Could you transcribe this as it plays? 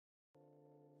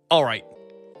All right,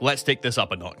 let's take this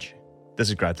up a notch. This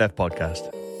is Grand Theft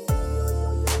Podcast.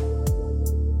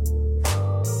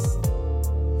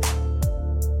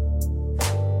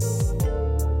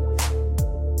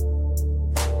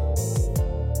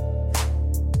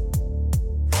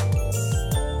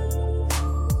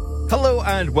 Hello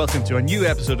and welcome to a new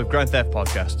episode of Grand Theft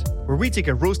Podcast, where we take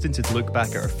a rose-tinted look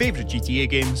back at our favourite GTA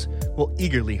games while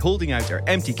eagerly holding out our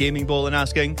empty gaming bowl and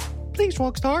asking, please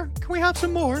Rockstar, can we have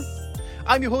some more?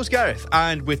 I'm your host Gareth,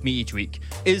 and with me each week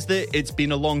is the It's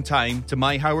Been a Long Time to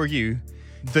my How Are You,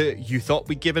 the You Thought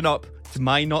We'd Given Up to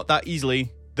my Not That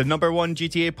Easily, the number one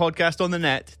GTA podcast on the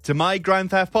net to my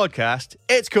Grand Theft Podcast,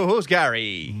 it's co-host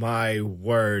Gary. My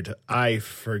word, I've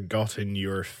forgotten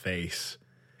your face.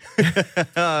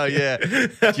 Oh yeah,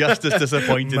 just as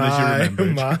disappointed as you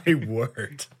remembered. My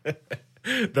word.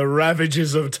 The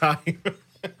ravages of time.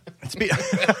 It's been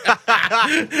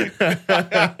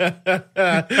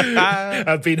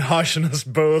I've been hushing us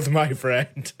both, my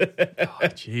friend.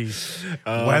 jeez,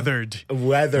 weathered.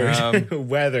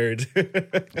 Weathered.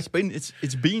 It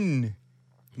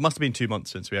must have been 2 months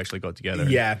since we actually got together.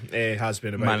 Yeah, it has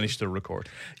been about. Managed to record.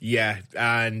 Yeah,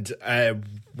 and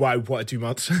what 2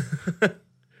 months?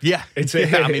 Yeah, it's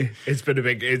been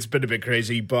a bit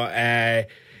crazy, but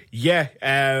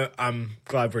I'm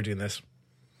glad we're doing this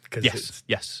because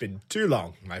it's been too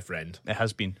long, my friend. It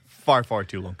has been far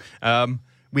too long.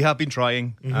 We have been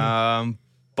trying,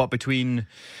 but between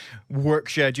work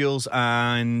schedules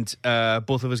and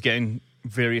both of us getting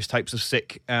various types of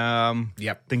sick,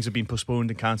 things have been postponed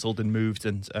and cancelled and moved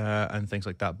and things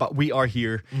like that. But we are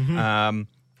here,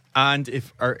 and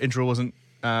if our intro wasn't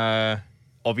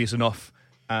obvious enough.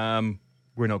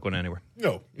 We're not going anywhere.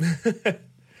 No.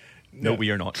 No,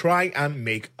 we are not. Try and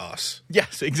make us.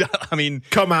 Yes, exactly. I mean,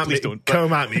 come at me. Don't,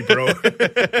 come at me, bro.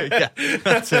 Yeah,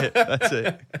 that's it. That's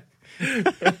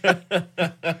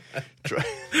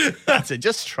it.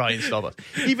 Just try and stop us.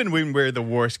 Even when we're the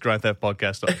worst Grand Theft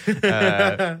podcast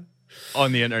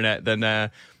on the internet,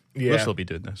 then we'll still be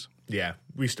doing this. Yeah,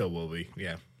 we still will be.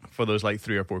 Yeah. For those like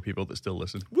 3 or 4 people that still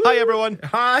listen. Woo! Hi, everyone.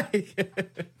 Hi.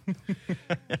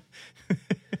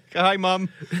 Hi, Mum.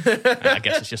 I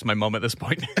guess it's just my mum at this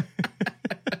point.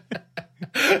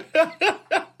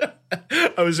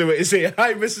 I was about to say,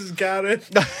 hi, Mrs. Gareth.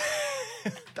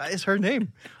 That is her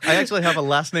name. I actually have a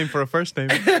last name for a first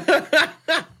name.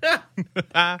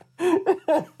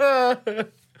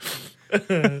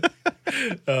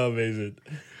 Oh, amazing.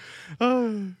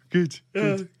 Oh, good.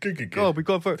 Good. Oh, we've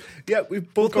gone for... Yeah,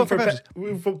 we've both gone for Pepsi.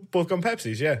 We've both gone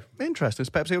Pepsis, yeah. Interesting. Is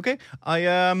Pepsi okay? I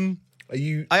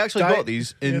actually diet? got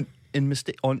these in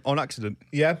mistake on accident.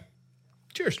 Yeah.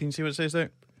 Cheers. Can you see what it says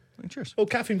there? Cheers. Oh,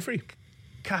 caffeine free.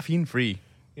 Caffeine free.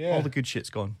 Yeah. All the good shit's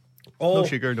gone. No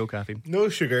sugar, no caffeine. No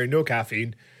sugar, no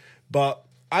caffeine. But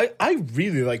I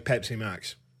really like Pepsi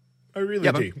Max. I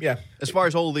really do. Yeah. As far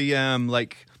as all the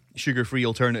like sugar-free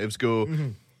alternatives go,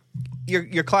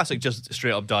 your classic just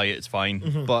straight up diet is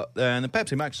fine. But the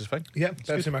Pepsi Max is fine. Yeah,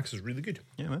 Pepsi Max is really good.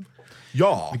 Yeah, man.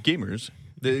 Yeah. The gamers,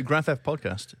 the Grand Theft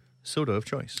Podcast, soda of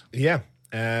choice. Yeah.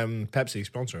 Pepsi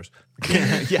sponsors.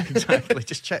 Yeah, exactly.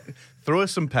 Just throw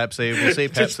us some Pepsi. We'll say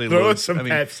Pepsi. Just throw us some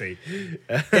Pepsi.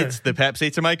 It's the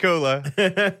Pepsi to my cola.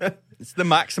 It's the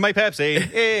Max to my Pepsi.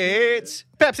 It's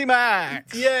Pepsi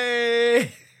Max.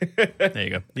 Yay! There you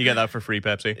go. You get that for free,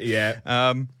 Pepsi. Yeah.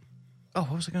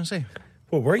 What was I going to say?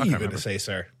 What were you going to say,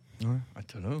 sir? I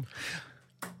don't know.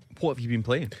 What have you been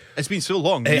playing? It's been so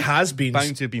long. It has been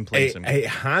bound to have been playing something. It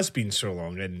has been so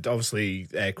long, and obviously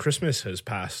Christmas has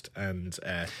passed, and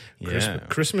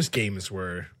Christmas games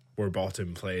were bought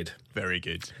and played. Very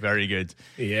good, very good.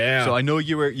 Yeah. So I know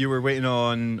you were waiting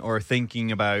on or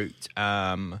thinking about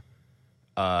God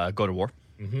of War,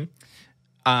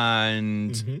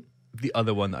 and the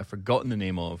other one that I've forgotten the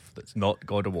name of. That's not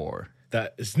God of War.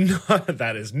 That is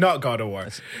not God of War.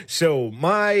 So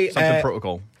my something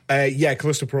Protocol. Yeah,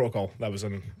 Callisto Protocol. That was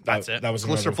an. That's it. That was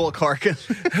Callisto Protocol. Carcass.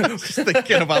 Just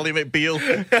thinking of Ally McBeal.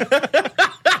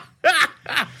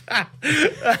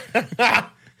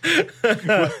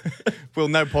 We'll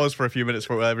now pause for a few minutes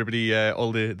for everybody,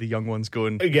 all the young ones go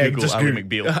and Google just Ally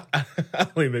McBeal.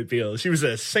 Ally McBeal. She was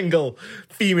a single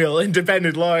female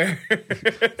independent lawyer.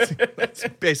 That's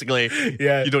basically,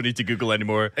 you don't need to Google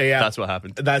anymore. Yeah. That's what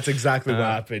happened. That's exactly what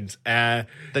happened. Then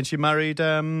she married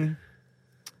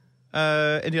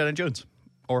Indiana Jones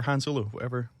or Han Solo,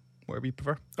 whatever you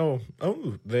prefer. Oh,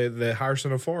 the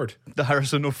Harrison of Ford. The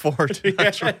Harrison of Ford.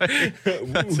 That's right.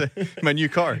 That's it. My new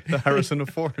car, the Harrison of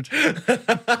Ford.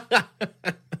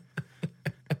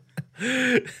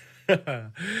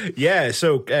 Yeah,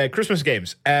 so Christmas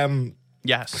games.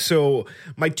 Yes. So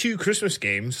my 2 Christmas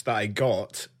games that I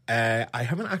got I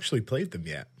haven't actually played them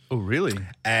yet. Oh, really?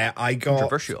 I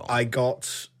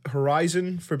got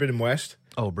Horizon Forbidden West.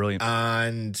 Oh, brilliant.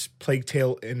 And Plague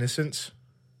Tale Innocence.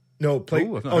 No,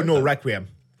 Requiem.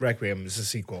 Requiem is a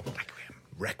sequel.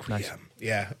 Requiem. Nice.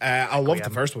 Yeah. I loved the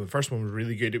first one. The first one was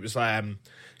really good. It was kind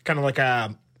of like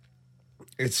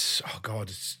it's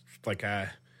like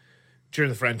during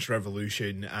the French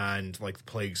Revolution, and like the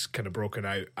plague's kind of broken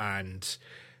out, and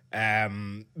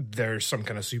there's some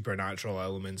kind of supernatural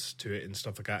elements to it and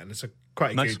stuff like that, and it's a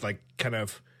quite nice. Good like kind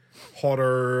of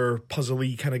horror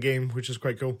puzzly kind of game, which is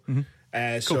quite cool. Mm-hmm.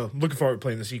 Cool. So looking forward to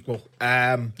playing the sequel.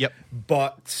 Yep.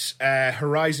 But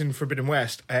Horizon Forbidden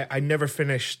West, I never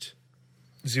finished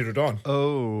Zero Dawn.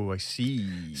 Oh, I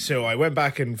see. So I went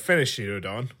back and finished Zero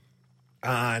Dawn,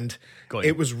 and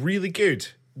it was really good.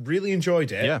 Really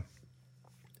enjoyed it. Yeah.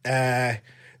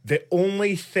 The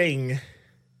only thing,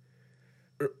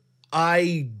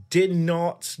 I did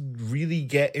not really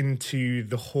get into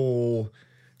the whole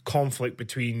conflict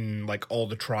between like all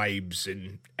the tribes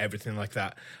and everything like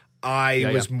that. I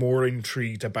was more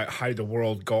intrigued about how the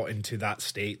world got into that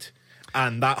state,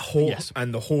 and that whole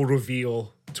and the whole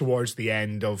reveal towards the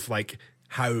end of like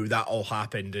how that all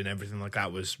happened and everything like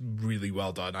that was really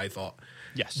well done, I thought.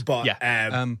 Yes. But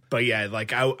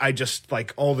like I just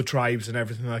like all the tribes and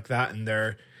everything like that and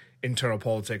their internal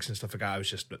politics and stuff like that, I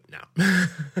was just no.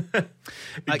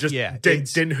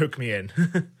 Didn't hook me in.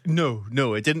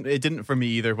 No, it didn't for me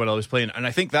either when I was playing. And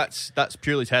I think that's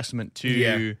purely testament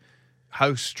to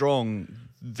how strong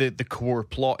the core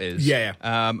plot is. Yeah.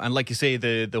 And like you say,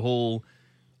 the whole,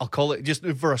 I'll call it, just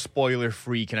for a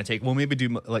spoiler-free kind of take, we'll maybe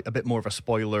do like a bit more of a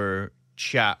spoiler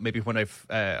chat, maybe when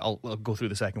I'll go through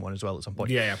the second one as well at some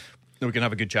point. Yeah. We can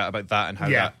have a good chat about that and how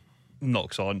that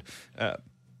knocks on. How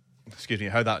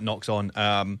that knocks on.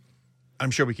 I'm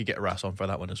sure we could get Ras on for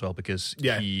that one as well, because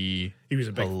he was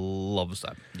a big loves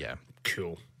that. Yeah.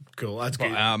 Cool. That's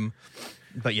good.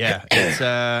 But yeah, it's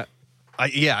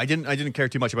I didn't care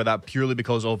too much about that purely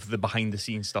because of the behind the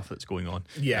scenes stuff that's going on.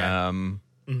 Yeah.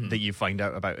 That you find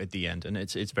out about at the end, and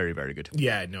it's very, very good.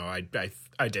 Yeah, no, I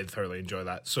did thoroughly enjoy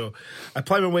that. So I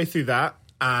played my way through that,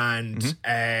 and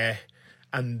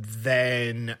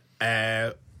then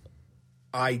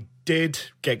I did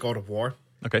get God of War.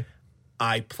 Okay.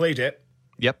 I played it.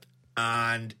 Yep.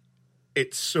 And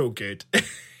it's so good.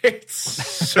 It's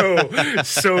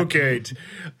so good.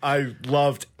 I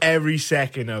loved every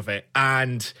second of it.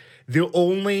 And the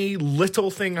only little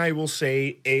thing I will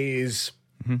say is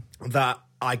that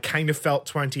I kind of felt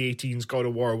 2018's God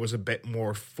of War was a bit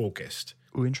more focused.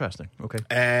 Oh, interesting.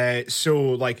 Okay. So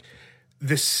like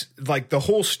this, like the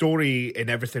whole story and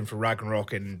everything for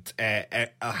Ragnarok and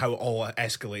how it all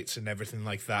escalates and everything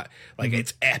like that. Like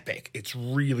it's epic. It's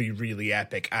really, really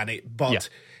epic. And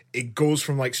it goes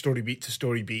from like story beat to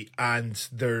story beat, and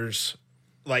there's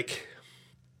like,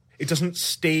 it doesn't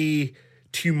stay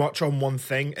too much on one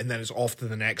thing and then it's off to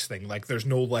the next thing. Like there's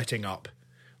no letting up.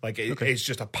 Like it's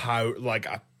just a power, like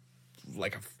a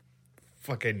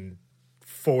fucking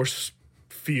force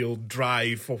field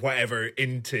drive or whatever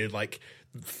into like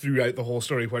throughout the whole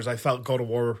story. Whereas I felt God of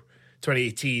War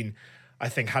 2018, I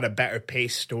think, had a better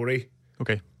paced story.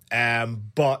 Okay.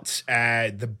 But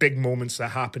the big moments that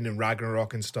happen in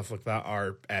Ragnarok and stuff like that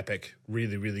are epic,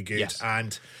 really, really good. Yes.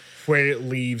 And where it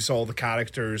leaves all the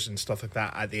characters and stuff like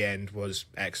that at the end was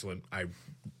excellent.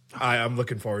 I'm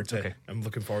looking forward to. Okay. I'm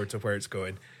looking forward to where it's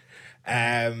going.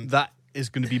 That is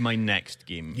going to be my next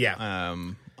game. Yeah.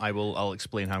 I'll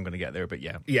explain how I'm going to get there. But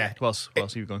yeah. What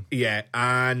else are you going? Yeah,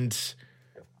 and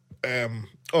I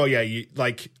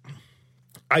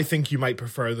think you might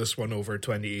prefer this one over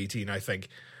 2018. I think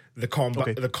the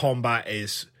combat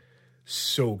is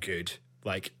so good.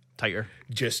 Like tighter,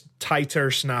 just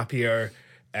tighter, snappier.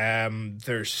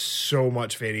 There's so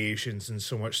much variations and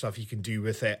so much stuff you can do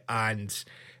with it, and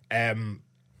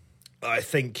I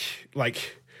think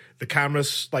like the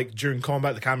cameras, like during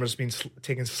combat, the camera's been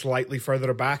taken slightly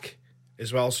further back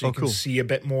as well, so you can see a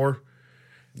bit more.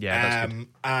 Yeah,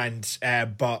 that's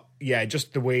good. But yeah,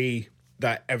 just the way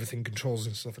that everything controls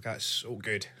and stuff like that is so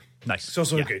good. Nice. So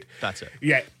good. That's it.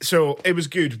 Yeah, so it was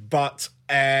good, but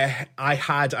I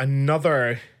had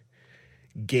another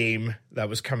game that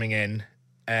was coming in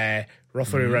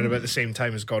roughly around about the same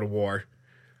time as God of War,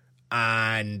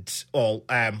 and while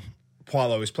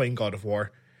I was playing God of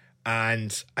War,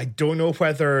 and I don't know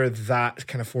whether that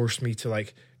kind of forced me to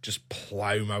like just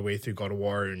plow my way through God of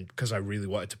War, and because I really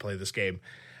wanted to play this game.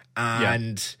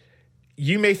 And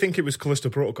you may think it was Callisto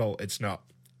Protocol. It's not.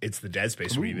 It's the Dead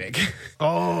Space remake.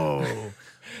 Oh,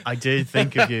 I did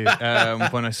think of you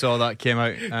when I saw that came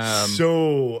out.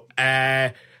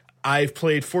 I've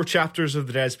played 4 chapters of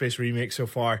the Dead Space remake so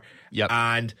far. Yep.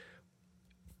 And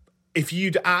if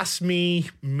you'd asked me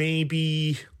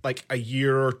maybe like a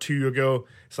year or 2 ago,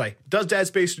 it's like, does Dead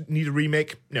Space need a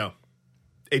remake? No.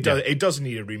 It does. It doesn't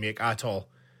need a remake at all.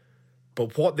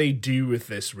 But what they do with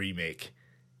this remake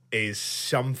is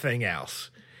something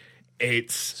else.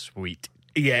 It's sweet.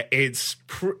 Yeah, it's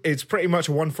pretty much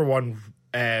a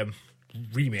 1-for-1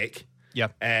 remake.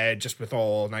 Yeah. Just with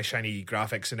all nice shiny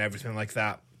graphics and everything like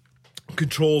that.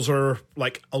 Controls are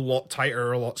like a lot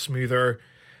tighter, a lot smoother.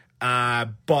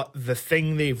 But the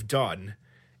thing they've done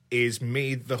is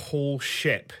made the whole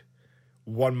ship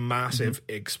one massive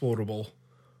explorable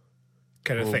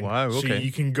kind of thing. Wow, okay. So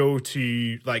you can go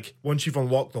to, like, once you've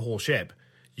unlocked the whole ship,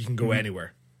 you can go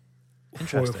anywhere.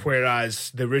 Interesting.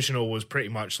 Whereas the original was pretty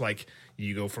much like,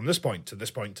 you go from this point to this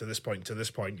point to this point to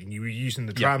this point, and you were using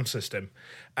the tram system.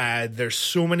 There's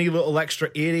so many little extra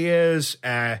areas.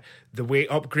 The way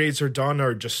upgrades are done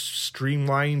are just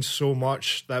streamlined so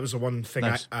much. That was the one thing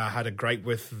I had a gripe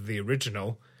with the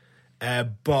original.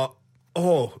 But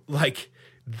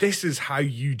this is how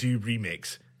you do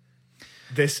remakes.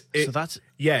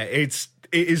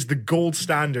 It is the gold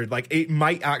standard. Like, it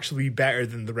might actually be better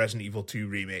than the Resident Evil 2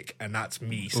 remake, and that's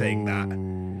me saying that.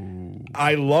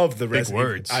 I love the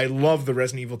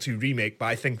Resident Evil 2 remake, but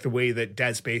I think the way that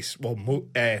Dead Space,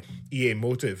 EA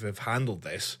Motive have handled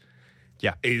this,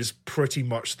 is pretty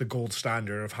much the gold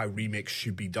standard of how remakes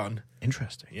should be done.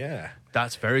 Interesting. Yeah.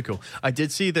 That's very cool. I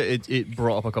did see that it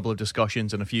brought up a couple of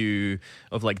discussions, and a few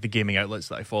of like the gaming outlets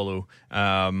that I follow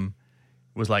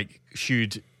was like,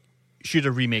 should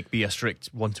a remake be a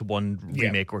strict 1-to-1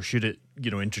 remake, or should it,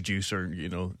 introduce, or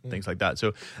things like that?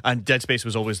 So, and Dead Space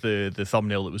was always the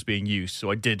thumbnail that was being used.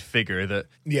 So I did figure that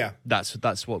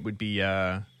that's what would be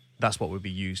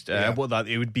used. It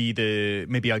would be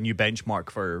maybe a new benchmark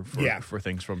for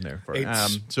things from there.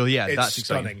 That's it's exciting.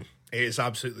 Stunning. It is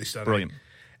absolutely stunning. Brilliant.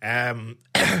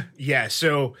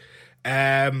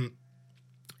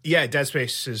 Dead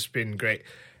Space has been great.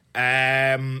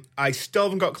 I still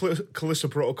haven't got Callisto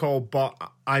Protocol, but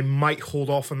I might hold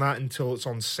off on that until it's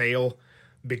on sale,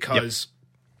 because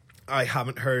I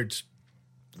haven't heard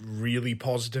really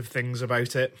positive things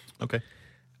about it. Okay.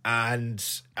 And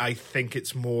I think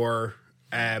it's more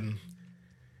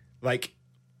like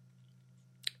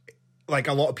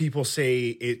a lot of people say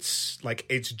it's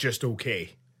just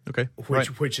okay. Okay.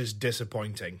 Which is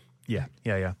disappointing. Yeah.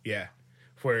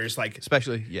 Whereas,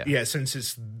 especially, since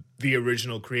it's the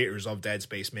original creators of Dead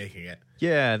Space making it.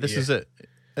 Yeah, this is it.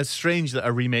 It's strange that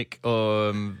a remake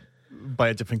by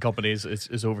a different company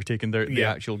is overtaking the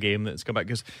actual game that's come back,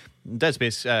 because Dead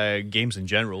Space games in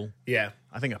general. Yeah.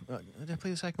 I think did I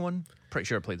play the second one? Pretty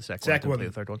sure I played the second one. I didn't play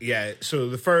the third one. Yeah, so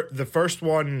the first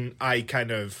one, I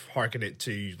kind of hearken it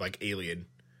to like Alien,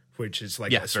 which is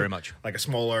like very much like a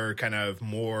smaller kind of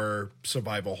more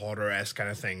survival horror-esque kind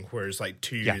of thing, whereas like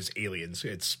 2 is Aliens.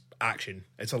 It's action.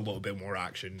 It's a little bit more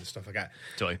action and stuff like that.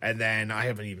 Totally. And then I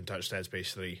haven't even touched Dead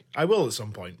Space 3. I will at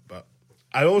some point, but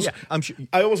I always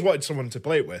wanted someone to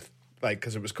play it with, like,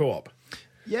 because it was co-op.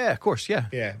 Yeah, of course. Yeah.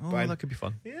 But that could be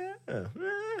fun. Yeah.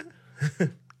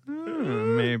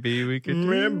 Maybe we could.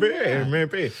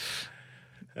 Maybe.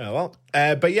 Oh, well,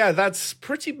 but yeah, that's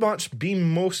pretty much been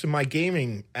most of my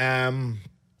gaming.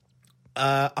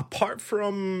 Apart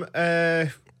from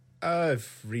I've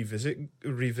revisited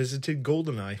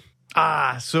GoldenEye.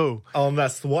 So on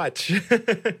that Switch.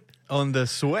 On the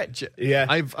Switch, yeah,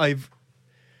 I've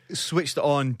switched it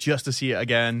on just to see it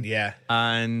again. Yeah,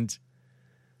 and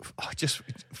I just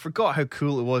forgot how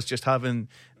cool it was just having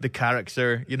the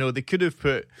character. They could have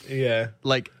put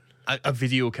like a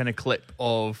video kind of clip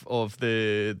of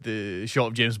the shot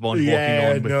of James Bond walking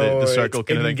on with the circle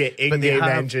kind of thing. In-game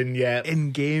engine,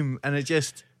 in-game, and it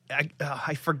just...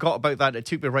 I forgot about that. It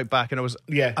took me right back, and I was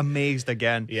amazed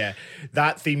again. Yeah,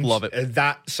 that theme, love it.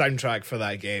 That soundtrack for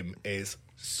that game is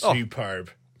superb.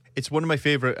 It's one of my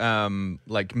favorite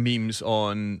like memes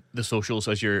on the socials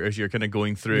as you're kind of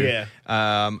going through. Yeah,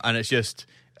 and it's just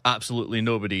absolutely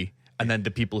nobody. And then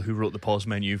the people who wrote the pause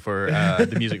menu for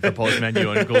the music for pause menu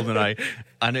on GoldenEye,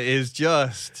 and it is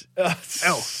just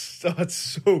it's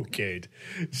so good.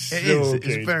 It's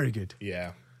very good.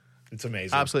 Yeah. It's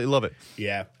amazing. Absolutely love it.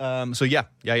 Yeah. I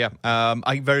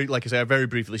very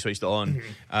briefly switched it on.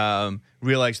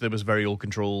 Realized there was very old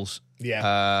controls.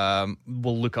 Yeah.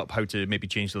 We'll look up how to maybe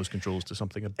change those controls to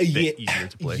something a bit easier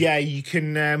to play. Yeah, you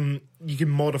can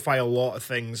modify a lot of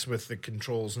things with the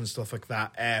controls and stuff like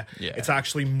that. It's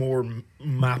actually more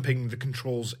mapping the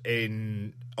controls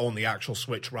on the actual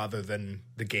Switch rather than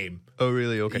the game. Oh,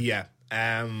 really? Okay. Yeah.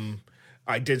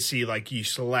 I did see like you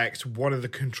select one of the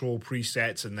control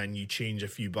presets and then you change a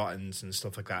few buttons and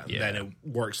stuff like that, and then it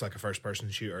works like a first-person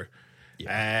shooter.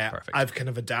 Yeah, perfect. I've kind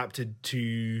of adapted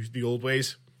to the old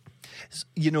ways.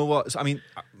 You know what? I mean,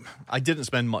 I didn't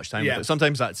spend much time with it.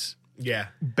 Sometimes that's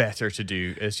better to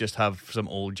do, is just have some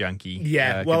old janky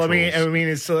well, controls. I mean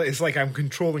it's like I'm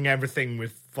controlling everything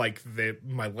with like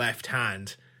my left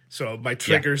hand, so my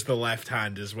trigger's the left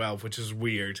hand as well, which is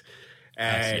weird.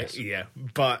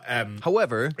 But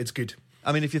however, it's good.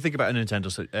 I mean, if you think about a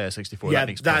Nintendo 64, that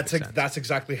makes perfect sense. That's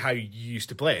exactly how you used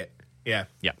to play it. Yeah.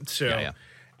 So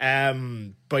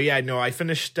but no, I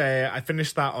finished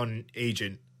that on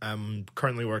Agent. I'm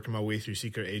currently working my way through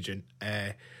Secret Agent,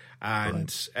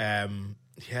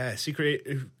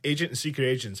 Secret Agent and Secret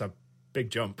Agent's a big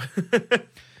jump.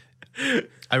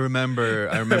 I remember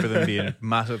them being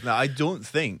massive. Now, I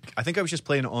think I was just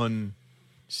playing it on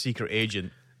Secret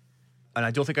Agent, and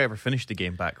I don't think I ever finished the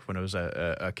game back when I was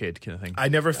a kid, kind of thing.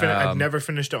 I've never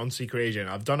finished it on Secret Agent.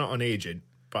 I've done it on Agent,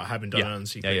 but I haven't done it on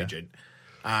Secret Agent.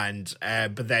 And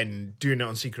but then doing it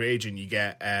on Secret Agent, you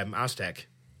get Aztec.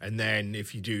 And then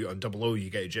if you do on 00, you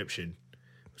get Egyptian.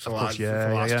 So for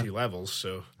the last 2 levels.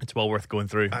 So it's well worth going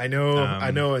through. I know.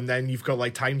 And then you've got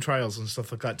like time trials and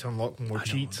stuff like that to unlock more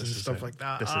cheats and stuff like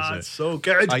that. It's so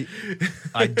good.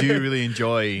 I do really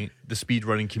enjoy the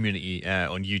speedrunning community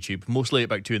on YouTube. Mostly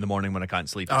about 2 a.m. when I can't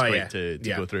sleep. It's great to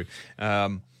go through.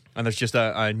 And there's just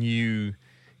a new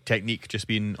technique just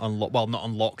being unlocked. Well, not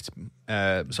unlocked.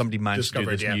 Somebody managed to do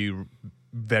this new,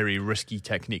 very risky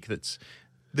technique that's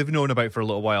they've known about for a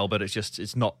little while, but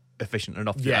it's not efficient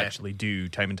enough to actually do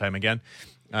time and time again.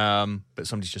 But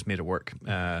somebody's just made it work.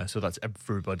 So that's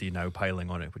everybody now piling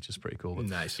on it, which is pretty cool. But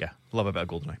nice. Yeah, love a bit of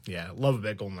GoldenEye. Yeah, love a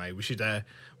bit of GoldenEye. We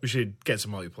should get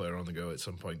some multiplayer on the go at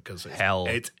some point because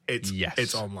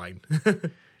it's online.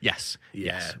 Yes.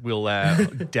 We'll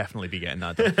definitely be getting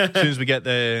that done. As soon as we get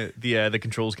the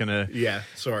controls kind of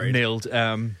nailed,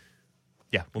 we'll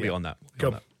be on that.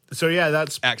 Cool. So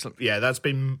that's excellent. Yeah, that's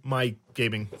been my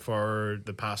gaming for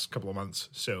the past couple of months.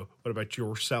 So what about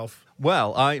yourself?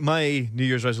 Well, my New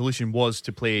Year's resolution was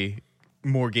to play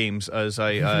more games, as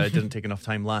I didn't take enough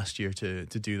time last year to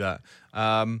do that.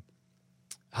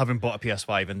 Having bought a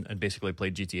PS5 and basically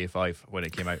played GTA 5 when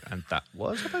it came out, and that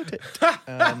was about it.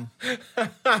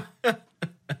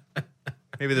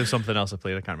 Maybe there's something else I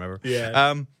played, I can't remember.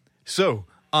 Yeah. So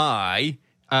I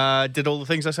did all the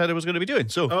things I said I was going to be doing.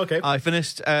 So I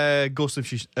finished Ghost of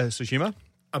Tsushima.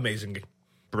 Amazing.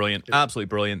 Brilliant. Absolutely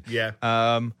brilliant. Yeah.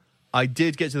 I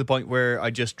did get to the point where I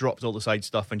just dropped all the side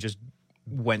stuff and just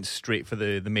went straight for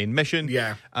the main mission.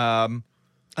 Yeah.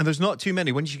 And there's not too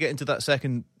many. Once you get into that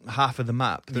second half of the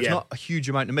map, there's not a huge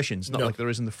amount of missions, not like there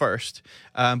is in the first.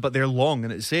 But they're long,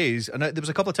 and it says, and there was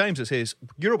a couple of times it says,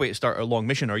 you're away to start a long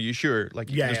mission, are you sure? Like,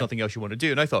 there's nothing else you want to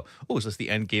do. And I thought, is this the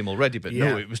end game already? But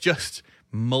no, it was just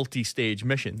multi-stage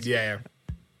missions. Yeah.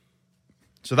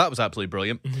 So that was absolutely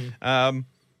brilliant. Mm-hmm.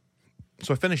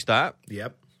 So I finished that.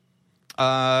 Yep.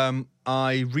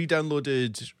 I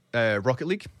re-downloaded Rocket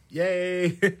League.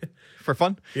 Yay! For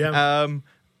fun. Yeah.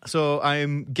 So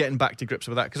I'm getting back to grips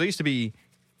with that, because I used to be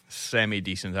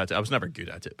semi-decent at it. I was never good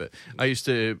at it, but I used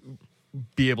to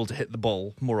be able to hit the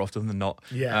ball more often than not.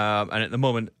 Yeah. And at the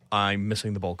moment, I'm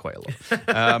missing the ball quite a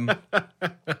lot.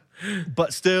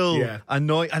 But still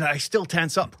annoying, and I still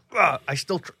tense up. I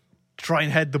still try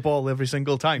and head the ball every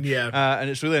single time. Yeah. And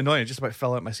it's really annoying. I just about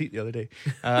fell out my seat the other day.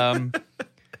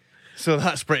 So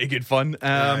that's pretty good fun.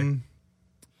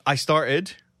 I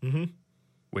started,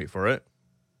 wait for it,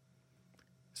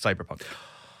 Cyberpunk.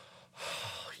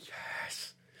 Oh,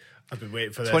 yes. I've been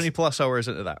waiting for this. 20 plus hours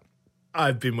into that.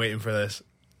 I've been waiting for this.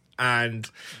 And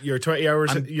you're 20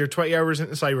 hours into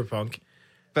Cyberpunk.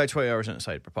 About 20 hours into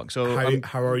Cyberpunk. So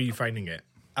how are you finding it?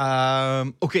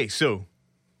 Okay, so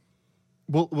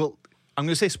we'll I'm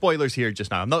going to say spoilers here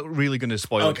just now. I'm not really going to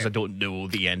spoil it because I don't know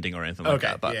the ending or anything like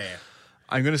that. But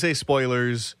I'm going to say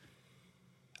spoilers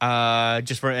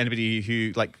just for anybody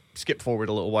who skip forward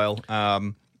a little while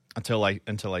until I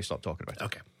stop talking about it.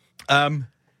 Okay.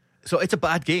 So it's a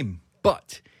bad game,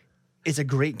 but it's a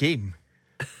great game.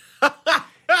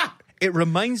 It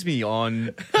reminds me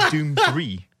on Doom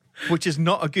 3, which is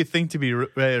not a good thing to be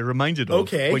reminded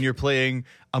of when you're playing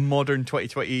a modern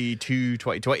 2022,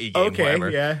 2020 game, whatever.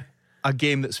 Yeah. A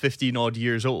game that's 15 odd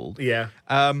years old. Yeah.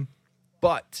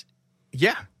 But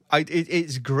yeah,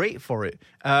 it's great for it.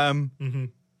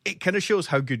 It kind of shows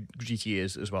how good GTA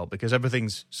is as well, because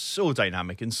everything's so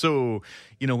dynamic and so,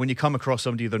 when you come across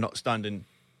somebody, they're not standing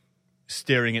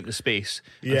staring into space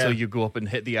until you go up and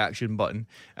hit the action button.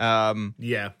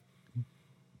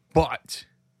 But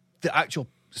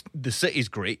the city's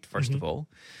great, first of all.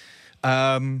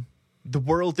 The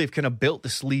world they've kind of built, the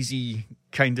sleazy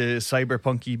kind of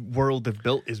cyberpunky world they've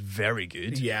built, is very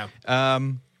good. Yeah.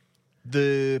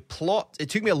 The plot, it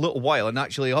took me a little while, and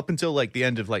actually up until like the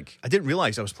end of I didn't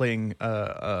realize I was playing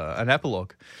an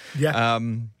epilogue. Yeah.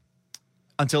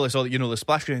 Until I saw the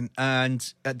splash screen,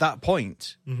 and at that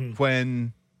point,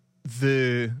 when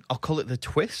I'll call it the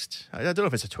twist. I don't know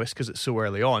if it's a twist because it's so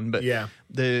early on, but yeah,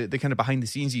 the kind of behind the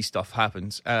scenesy stuff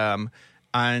happens, and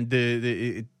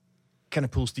it kind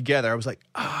of pulls together. I was like,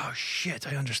 oh shit,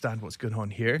 I understand what's going on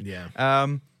here.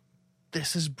 Yeah.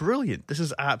 This is brilliant. This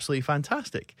is absolutely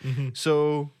fantastic.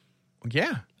 So,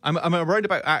 yeah, I'm around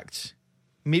about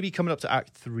maybe coming up to Act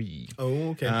 3. Oh,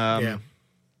 okay. Yeah.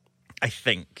 I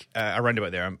think around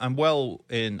about there. I'm well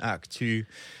in Act 2.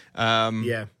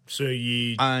 Yeah. So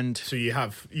you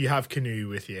have Canoe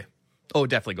with you. Oh,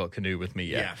 definitely got Canoe with me.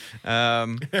 Yeah. I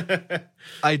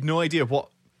had no idea what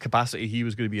capacity he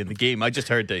was going to be in the game. I just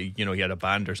heard that he had a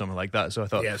band or something like that. So I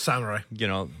thought, samurai.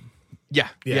 Yeah,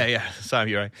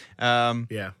 samurai.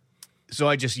 Yeah. So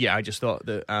I just thought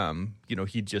that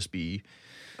he'd just be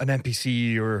an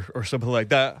NPC or something like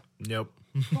that. Nope.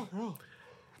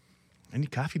 I need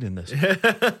caffeine in this.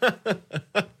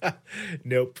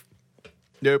 Nope.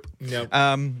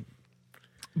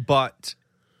 But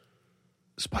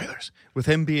spoilers, with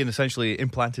him being essentially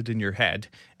implanted in your head,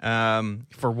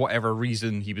 for whatever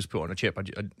reason he was put on a chip.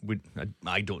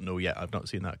 I don't know yet. I've not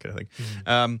seen that kind of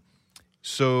thing.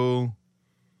 So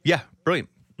yeah, brilliant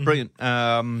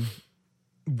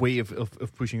way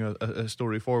of pushing a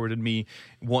story forward, and me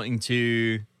wanting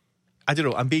to. I don't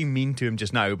know, I'm being mean to him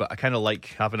just now, but I kind of like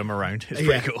having him around. It's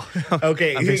pretty cool.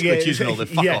 Okay. I'm basically choosing all the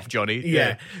fuck off, Johnny.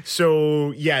 Yeah.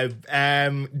 So,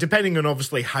 depending on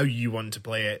obviously how you want to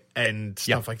play it and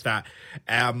stuff like that,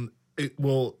 it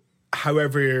will,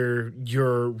 however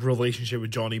your relationship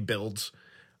with Johnny builds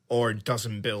or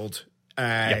doesn't build,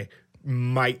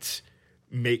 might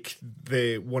make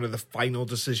one of the final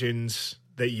decisions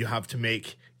that you have to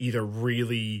make either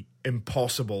really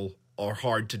impossible or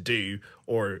hard to do,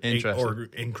 or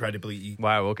incredibly easy.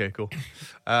 Wow. Okay. Cool.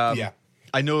 I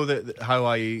know that how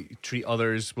I treat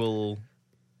others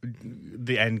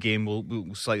the end game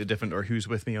will slightly different, or who's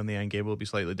with me on the end game will be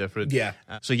slightly different. Yeah.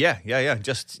 So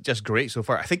just great so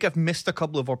far. I think I've missed a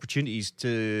couple of opportunities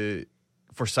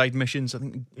for side missions. I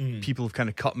think people have kind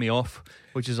of cut me off,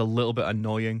 which is a little bit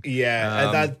annoying.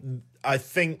 Yeah, I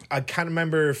think I can't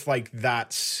remember if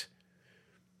that's.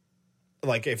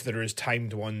 If there is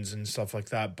timed ones and stuff like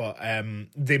that, but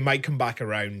they might come back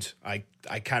around. I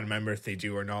can't remember if they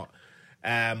do or not.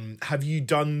 Have you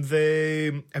done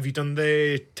the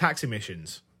taxi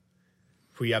missions?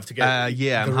 Where you have to get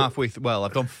I'm halfway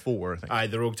I've done 4, I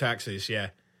think. The rogue taxis, yeah.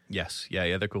 Yes,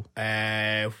 yeah, they're cool.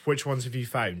 Which ones have you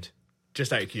found?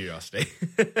 Just out of curiosity.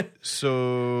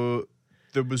 So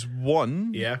there was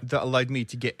one that allowed me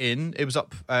to get in. It was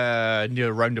up near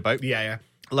a roundabout. Yeah.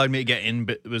 Allowed me to get in,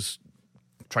 but it was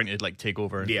trying to take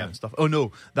over and stuff. Oh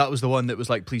no, that was the one that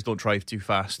was please don't drive too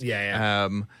fast.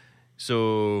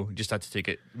 So just had to take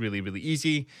it really, really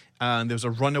easy. And there was a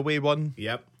runaway one.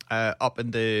 Yep. Up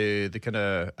in the kind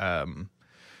of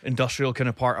industrial kind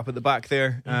of part up at the back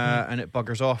there, and it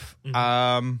buggers off.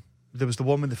 There was the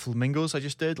one with the flamingos I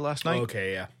just did last night.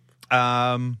 Okay, yeah.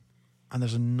 And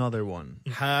there's another one.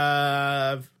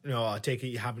 I take it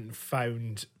you haven't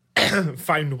found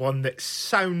one that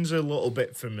sounds a little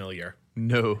bit familiar.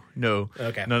 No.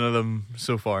 Okay. None of them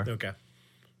so far. Okay.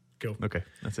 Cool. Okay,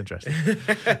 that's interesting.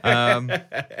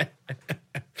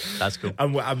 That's cool.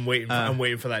 I'm waiting. I'm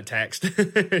waiting for that text.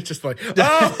 It's just oh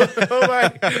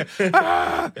my.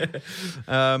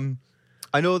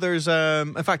 I know there's.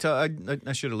 In fact, I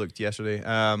should have looked yesterday.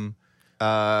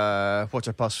 What's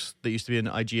her puss that used to be in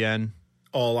IGN?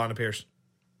 Oh, Lana Pierce.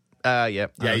 Yeah,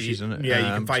 she's in it. Yeah,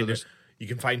 you can find her. You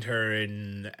can find her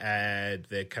in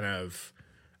the kind of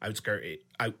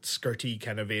outskirty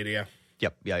kind of area.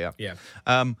 Yep. Yeah.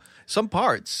 Some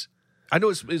parts, I know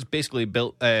it's basically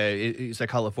built. It's a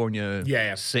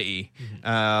California city,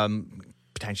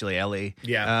 potentially LA.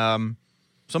 Yeah.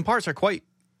 Some parts are quite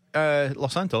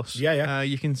Los Santos. Yeah.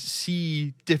 You can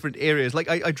see different areas.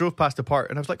 I drove past a part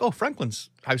and I was like, oh, Franklin's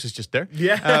house is just there.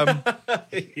 Yeah.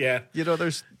 Yeah.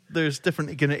 There's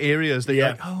different kind of areas that you're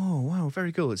like, oh wow,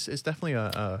 very cool. It's definitely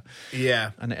an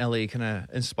LA kind of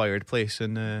inspired place,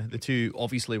 and the two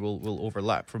obviously will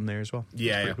overlap from there as well.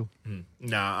 Yeah. Cool.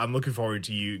 Nah, I'm looking forward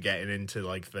to you getting into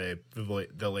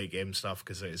the late game stuff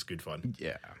because it's good fun.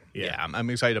 Yeah. I'm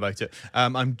excited about it.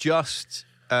 I'm just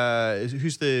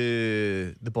who's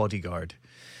the bodyguard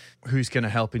who's kind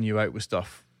of helping you out with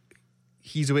stuff.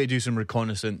 He's away to do some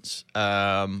reconnaissance.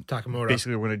 Takamura.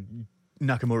 Basically, we're gonna.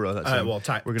 Nakamura. That's him.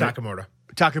 Takamura.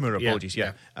 Takamura, apologies.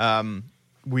 Yeah.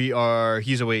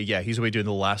 He's away. Yeah, he's away doing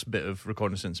the last bit of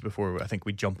reconnaissance before I think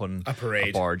we jump on a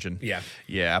parade, a barge, and a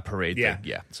parade. Yeah, thing.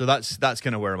 Yeah. So that's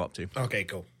kind of where I'm up to. Okay,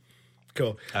 cool.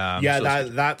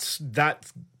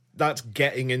 That's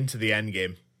getting into the end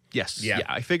game. Yes. Yeah.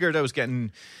 I figured I was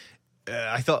getting.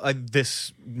 I thought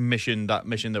this mission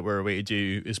that we're away to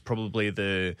do is probably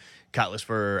the catalyst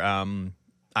for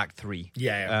Act 3.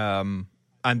 Yeah.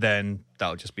 And then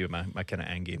that'll just be my kind of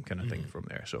end game kind of thing from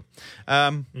there. So,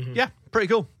 yeah, pretty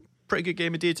cool. Pretty good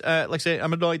game indeed. Like I say,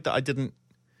 I'm annoyed that I didn't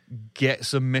get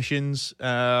some missions.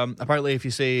 Apparently, if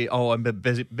you say, "Oh, I'm a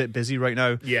bit busy right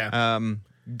now,"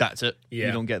 that's it. Yeah.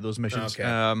 You don't get those missions. Okay.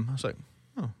 I was like,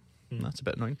 that's a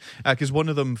bit annoying. Because one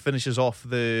of them finishes off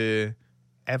the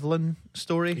Evelyn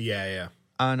story. Yeah.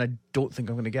 And I don't think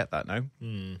I'm going to get that now.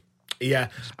 Yeah,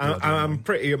 I'm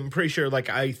pretty sure. Like,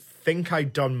 I think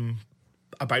I'd done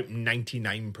about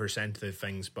 99% of the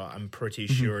things, but I'm pretty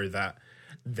sure that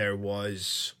there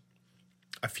was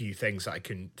a few things that I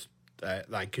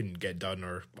couldn't get done,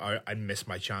 or I missed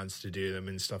my chance to do them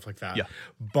and stuff like that. Yeah,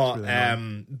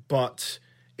 but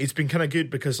it's been kind of good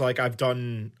because like I've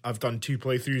done 2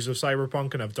 playthroughs of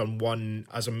Cyberpunk, and I've done one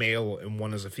as a male and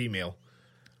one as a female.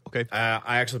 Okay,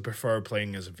 I actually prefer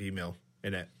playing as a female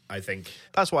in it. I think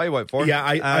that's what I went for. Yeah,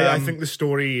 I think the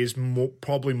story is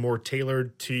probably more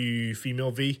tailored to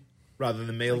female V rather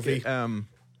than male V.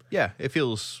 Yeah, it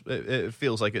feels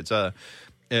like it's a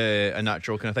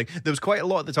natural kind of thing. There was quite a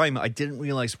lot at the time that I didn't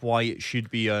realize why it should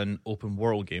be an open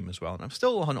world game as well, and I'm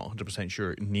still not 100%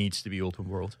 sure it needs to be open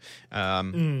world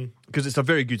because it's a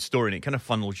very good story and it kind of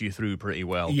funnels you through pretty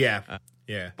well. Yeah,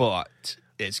 but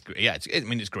it's great. Yeah,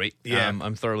 it's great. Yeah,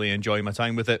 I'm thoroughly enjoying my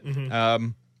time with it.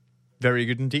 Very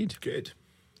good indeed. Good.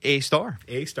 A star.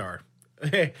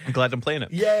 I'm glad I'm playing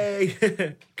it.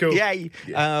 Yay! Cool. Yay!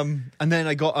 Yeah. And then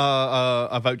I got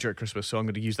a voucher at Christmas, so I'm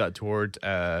going to use that toward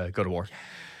God of War.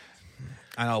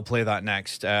 And I'll play that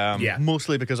next.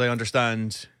 Mostly because I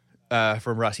understand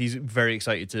from Russ, he's very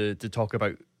excited to talk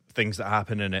about things that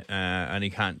happen in it, and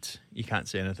he can't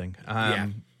say anything.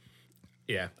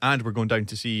 Yeah. And we're going down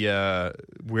to see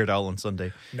Weird Al on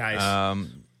Sunday. Nice.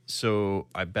 So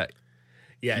I bet.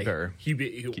 Yeah, he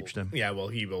keep him. Yeah, well,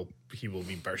 he will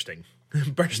be bursting. He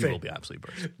will be absolutely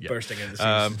bursting. Yeah. Bursting in the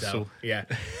scenes. So yeah.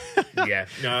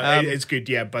 No, it's good.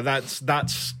 Yeah, but that's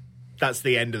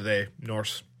the end of the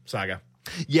Norse saga.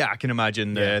 Yeah, I can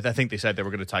imagine. I think they said they were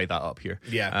going to tie that up here.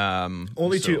 Yeah.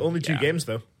 Only two games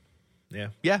though. Yeah.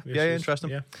 Yeah.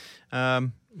 Interesting. Yeah.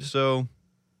 So,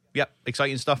 yeah,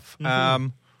 exciting stuff.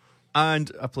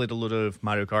 And I played a lot of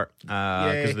Mario Kart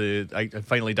because I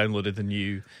finally downloaded the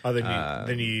new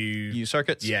new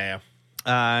circuits. Yeah.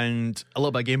 And a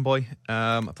little bit of Game Boy.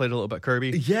 I played a little bit of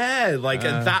Kirby. Yeah, like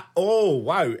that. Oh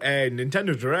wow!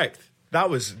 Nintendo Direct. That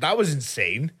was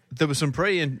insane. There was some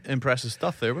pretty impressive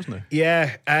stuff there, wasn't there?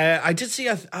 Yeah, I did see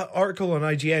an article on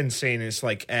IGN saying it's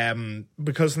like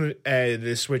because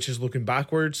the Switch is looking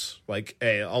backwards. Like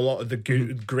a lot of the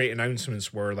great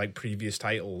announcements were like previous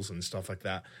titles and stuff like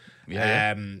that.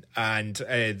 Yeah. And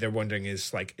they're wondering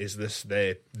is this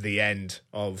the end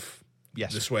of the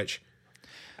Switch?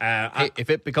 If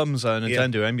it becomes a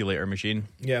Nintendo emulator machine,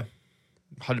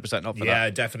 100% up for that. Yeah,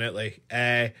 definitely.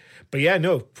 But yeah,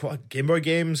 no, Game Boy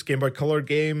games, Game Boy Color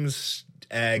games,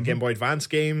 Game Boy Advance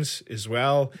games as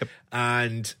well,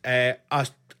 and a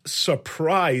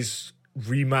surprise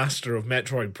remaster of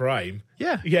Metroid Prime.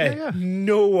 Yeah.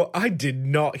 No, I did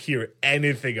not hear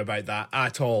anything about that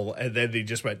at all, and then they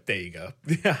just went, "There you go,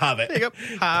 have it. There you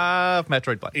go, have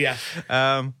Metroid Prime." Yeah.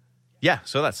 Yeah,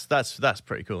 so that's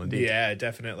pretty cool indeed. Yeah,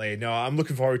 definitely. No, I'm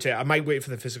looking forward to it. I might wait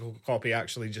for the physical copy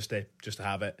actually, just to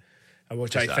have it,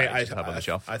 which I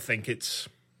think it's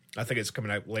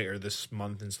coming out later this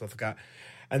month and stuff like that.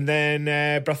 And then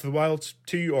Breath of the Wild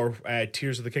 2 or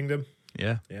Tears of the Kingdom.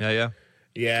 Yeah.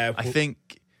 I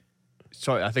think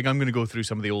I'm going to go through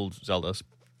some of the old Zeldas.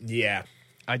 Yeah.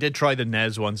 I did try the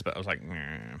NES ones, but I was like,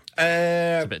 it's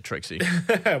a bit tricksy.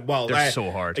 Well, they're so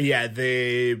hard. Yeah,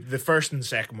 the first and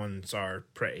second ones are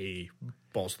pretty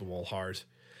balls to the wall hard.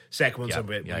 Second one's a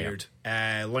bit weird.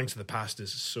 Yeah. Link to the Past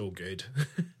is so good.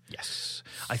 Yes,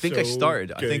 I think I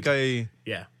started. Good. I think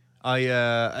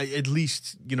I at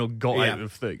least got out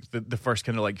of the first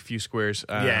kind of like few squares.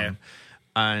 And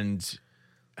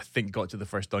I think got to the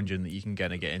first dungeon that you can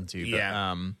kind of get into.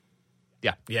 But,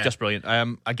 Yeah, just brilliant.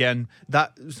 Again,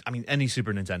 any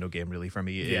Super Nintendo game really for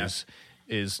me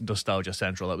is nostalgia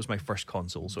central. That was my first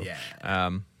console, so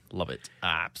love it,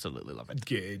 absolutely love it.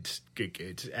 Good.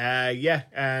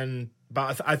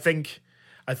 But I think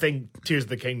Tears of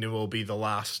the Kingdom will be the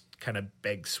last kind of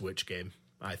big Switch game.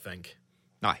 I think.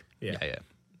 Aye. Yeah.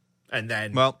 And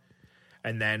then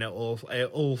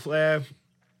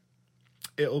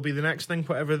it'll be the next thing,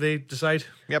 whatever they decide.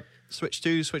 Yep. Switch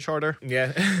 2, Switch order.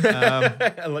 Yeah.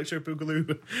 Electric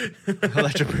Boogaloo.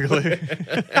 Electric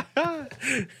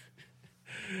Boogaloo.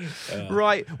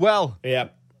 Right. Well. Yeah.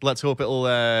 Let's hope it'll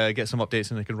get some updates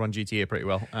and they can run GTA pretty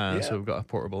well. So we've got a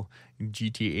portable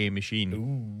GTA machine.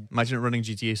 Ooh. Imagine it running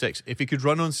GTA 6. If it could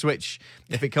run on Switch,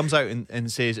 if it comes out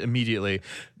and says immediately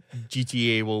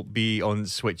GTA will be on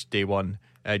Switch day one,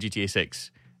 GTA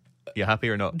 6, you happy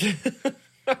or not?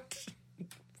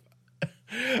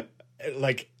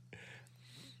 Like,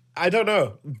 I don't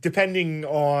know. Depending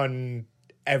on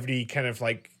every kind of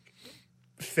like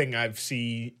thing I've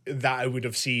seen that I would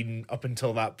have seen up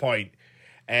until that point,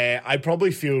 I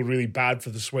probably feel really bad for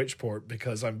the Switch port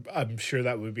because I'm sure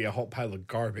that would be a hot pile of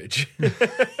garbage.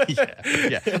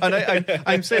 yeah. And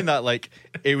I'm saying that like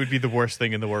it would be the worst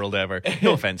thing in the world ever.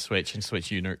 No offense, Switch and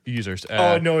Switch users.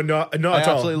 Oh no, not at all. I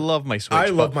absolutely love my Switch. I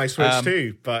love my Switch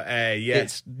too, but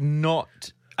it's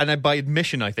not. And by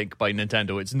admission, I think by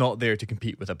Nintendo, it's not there to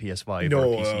compete with a PS5 or a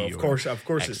PC of course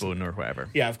Xbone or whatever.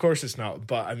 Yeah, of course it's not.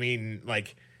 But I mean,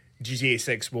 like GTA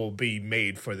 6 will be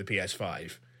made for the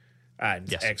PS5. And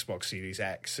Xbox Series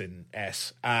X and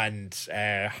S and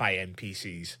high-end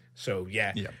PCs. So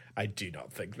I do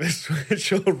not think this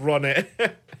Switch will run it.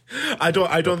 I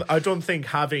don't think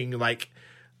having like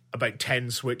about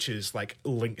 10 Switches like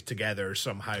linked together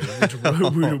somehow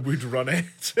would run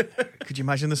it. Could you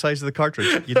imagine the size of the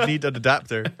cartridge? You'd need an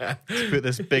adapter to put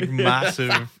this big,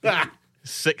 massive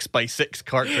 6x6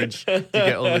 cartridge to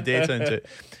get all the data into it.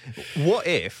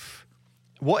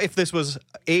 What if this was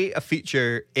A, a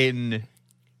feature in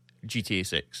GTA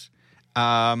 6,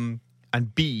 and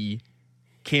B,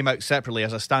 came out separately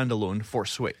as a standalone for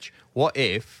Switch? What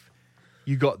if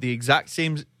you got the exact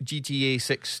same GTA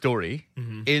 6 story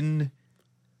in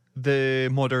the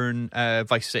modern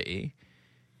Vice City,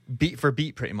 beat for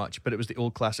beat pretty much, but it was the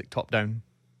old classic top-down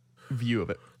view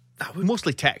of it?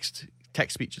 Mostly text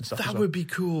speech and stuff. That would be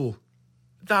cool.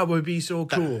 That would be so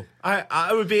cool.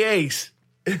 I would be ace.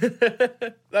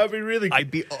 That would be really cool.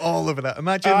 I'd be all over that.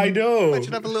 Imagine have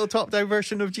a little top-down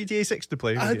version of GTA 6 to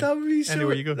play with that would be so,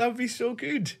 anywhere you go. That would be so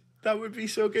good. That would be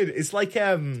so good. It's like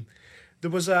there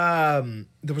was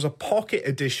a pocket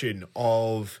edition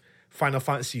of Final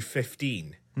Fantasy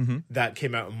 15 that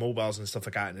came out on mobiles and stuff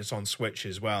like that, and it's on Switch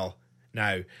as well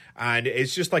now. And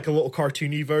it's just like a little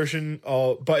cartoony version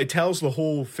but it tells the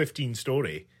whole 15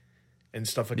 story and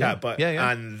stuff like that. But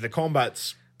and the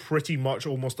combat's pretty much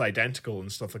almost identical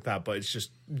and stuff like that, but it's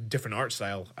just different art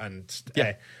style and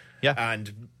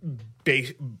and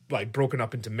like broken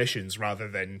up into missions rather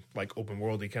than like open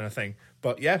worldy kind of thing.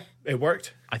 But yeah, it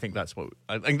worked. I think that's what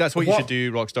you should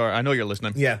do, Rockstar. I know you're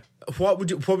listening. Yeah. What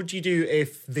would you do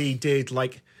if they did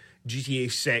like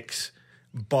GTA 6,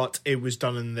 but it was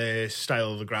done in the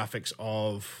style of the graphics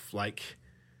of like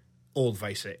old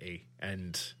Vice City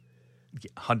and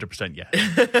 100% yeah.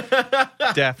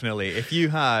 Definitely. If you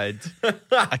had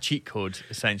a cheat code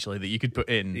essentially that you could put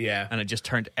in and it just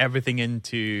turned everything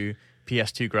into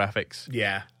PS2 graphics.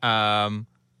 Yeah.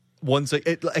 Once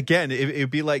it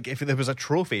would be like if there was a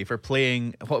trophy for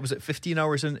playing 15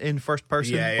 hours in first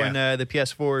person when the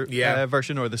PS4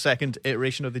 version or the second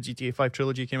iteration of the GTA 5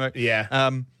 trilogy came out.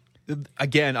 Yeah.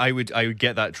 Again, I would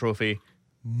get that trophy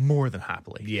more than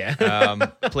happily. Yeah.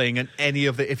 Playing in any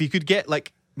of the, if you could get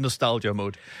like nostalgia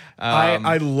mode.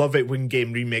 I love it when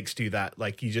game remakes do that.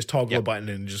 Like you just toggle a button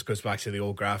and it just goes back to the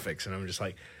old graphics, and I'm just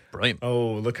like, brilliant.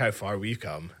 Oh, look how far we've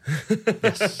come.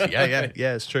 Yes. Yeah,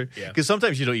 it's true. Because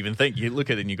sometimes you don't even think. You look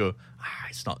at it and you go,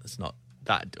 it's not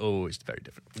that. Oh, it's very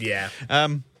different. Yeah.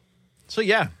 So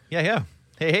yeah.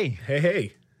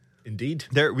 Hey. Indeed.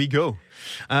 There we go.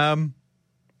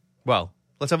 Well,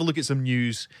 let's have a look at some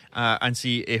news and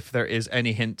see if there is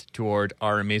any hint toward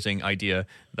our amazing idea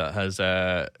that has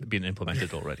been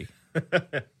implemented already.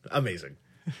 Amazing.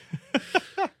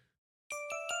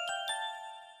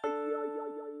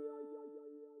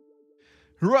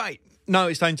 Right, now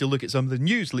it's time to look at some of the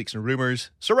news, leaks and rumours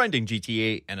surrounding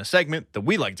GTA in a segment that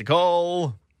we like to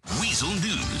call Weasel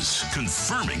News,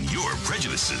 confirming your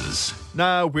prejudices.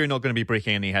 Now, we're not going to be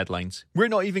breaking any headlines. We're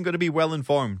not even going to be well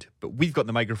informed, but we've got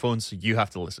the microphones, so you have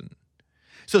to listen.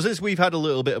 So since we've had a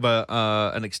little bit of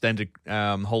an extended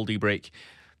holiday break,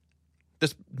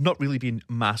 there's not really been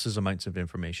massive amounts of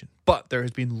information, but there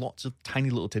has been lots of tiny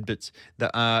little tidbits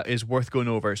that is worth going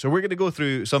over. So we're going to go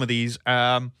through some of these,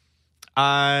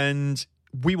 and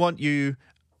we want you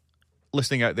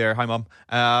listening out there, hi Mum,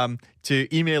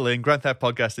 to email in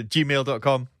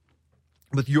grandtheftpodcast@gmail.com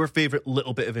with your favorite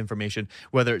little bit of information,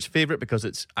 whether it's favorite because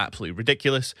it's absolutely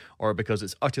ridiculous or because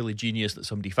it's utterly genius that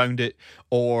somebody found it,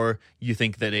 or you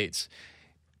think that it's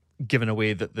given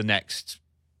away that the next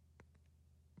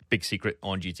big secret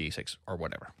on GTA 6 or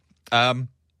whatever.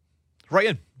 Write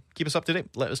in. Keep us up to date.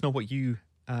 Let us know what you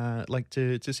like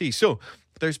to see. So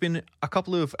there's been a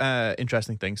couple of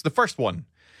interesting things. The first one,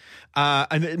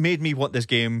 and it made me want this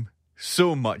game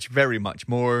so much, very much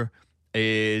more,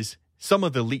 is some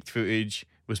of the leaked footage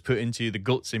was put into the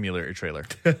Goat Simulator trailer.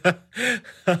 Well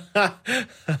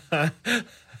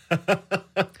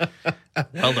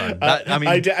done.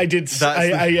 I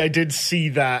did see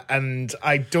that, and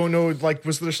I don't know. Like,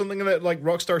 was there something that like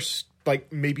Rockstar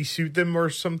like maybe sued them or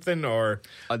something, or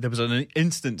there was an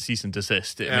instant cease and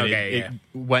desist. It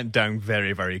went down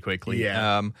very, very quickly.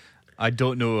 Yeah. I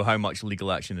don't know how much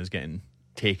legal action is getting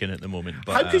taken at the moment.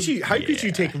 But how could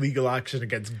you take legal action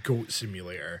against Goat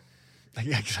Simulator?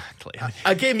 Exactly.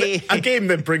 A game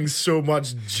that brings so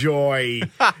much joy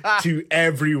to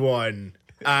everyone,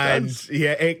 and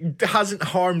it hasn't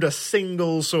harmed a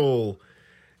single soul.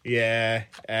 Leave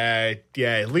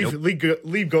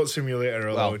Goat Simulator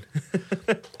alone.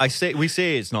 Well, we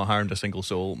say it's not harmed a single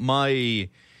soul. My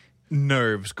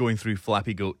nerves going through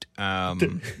Flappy Goat,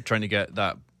 trying to get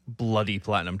that bloody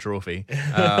platinum trophy.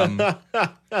 I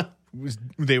was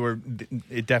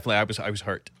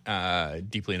hurt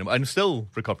deeply, and I'm still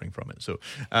recovering from it. So,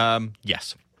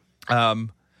 yes,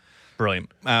 brilliant.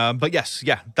 But yes,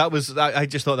 that was. I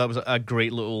just thought that was a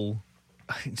great little,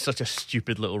 such a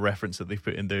stupid little reference that they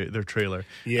put in their trailer.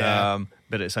 Yeah.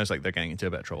 But it sounds like they're getting into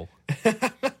a bit of trouble.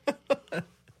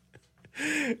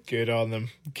 Good on them.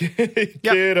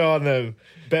 Good on them.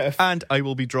 And I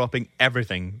will be dropping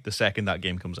everything the second that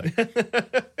game comes out.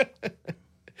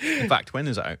 In fact, when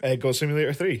is it out? Goat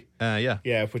Simulator 3. Yeah.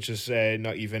 Yeah, which is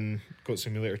not even Goat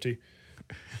Simulator 2.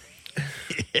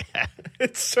 Yeah.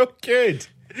 It's so good.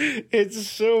 It's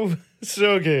so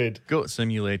good. Goat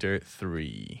Simulator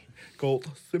 3. Goat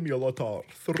Simulator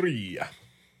 3.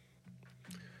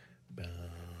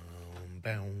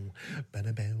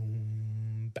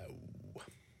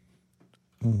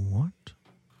 What?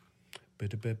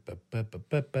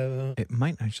 It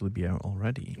might actually be out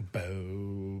already.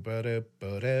 That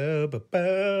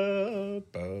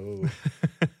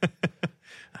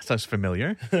sounds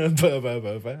familiar.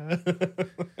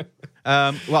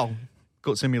 Well,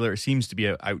 Goat Simulator seems to be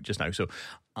out just now, so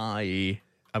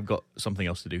I've got something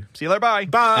else to do. See you later. Bye.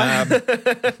 Bye.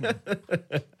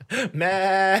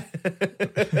 Meh.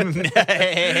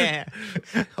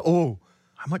 Oh.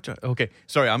 How much? Okay,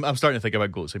 sorry, I'm starting to think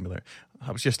about Goat Simulator.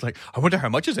 I was just like, I wonder how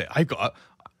much is it? I've got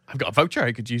a voucher.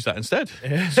 I could use that instead.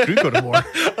 Screw God of War.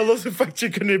 I love the fact you're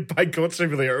going to buy Goat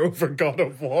Simulator over God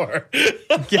of War.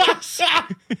 Yes.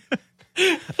 I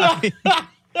mean,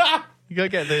 you gotta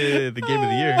get the game of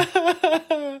the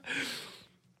year.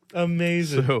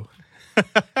 Amazing. So.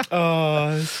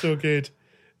 Oh, that's so good.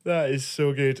 That is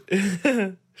so good.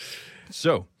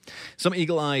 So, some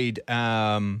eagle-eyed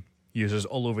users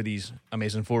all over these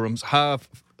amazing forums have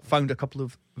found a couple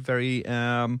of very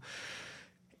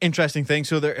interesting things.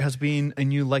 So there has been a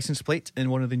new license plate in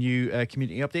one of the new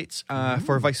community updates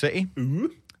for Vice City.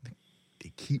 Ooh.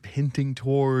 They keep hinting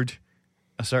toward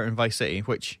a certain Vice City,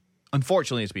 which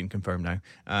unfortunately has been confirmed now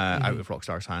out of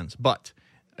Rockstar's hands. But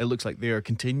it looks like they're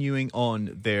continuing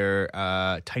on their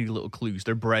tiny little clues,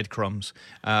 their breadcrumbs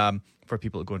for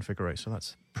people to go and figure out. So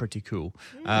that's pretty cool.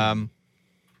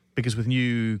 Because with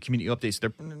new community updates,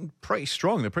 they're pretty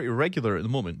strong. They're pretty regular at the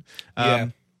moment.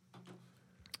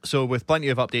 So with plenty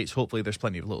of updates, hopefully there's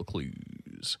plenty of little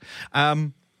clues.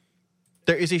 There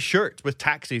is a shirt with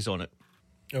taxis on it.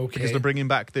 Okay. Because they're bringing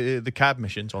back the cab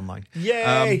missions online.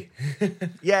 Yay!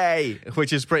 Yay!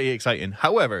 Which is pretty exciting.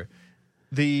 However,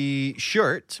 the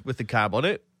shirt with the cab on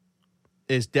it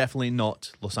is definitely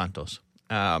not Los Santos.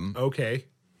 Okay.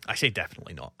 I say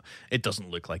definitely not. It doesn't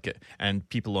look like it. And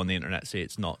people on the internet say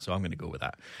it's not, so I'm going to go with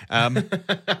that.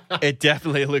 It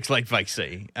definitely looks like Vice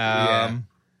City. So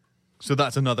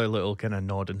that's another little kind of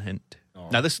nod and hint. Oh.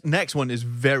 Now, this next one is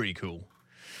very cool.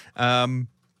 The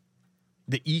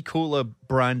E-Cola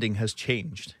branding has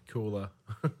changed. Cola.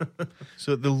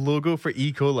 So the logo for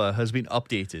E-Cola has been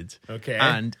updated. Okay.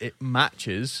 And it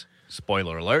matches,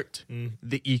 spoiler alert,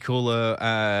 the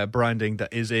E-Cola branding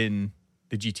that is in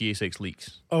the GTA 6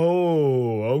 leaks.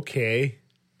 Oh, okay.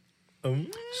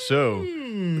 So,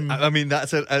 I mean,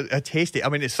 that's a tasty... I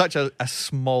mean, it's such a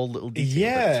small little detail.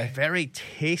 Yeah. But it's a very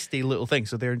tasty little thing.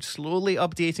 So they're slowly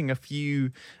updating a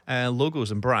few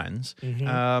logos and brands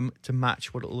to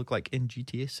match what it'll look like in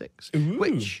GTA 6. Ooh.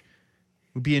 Which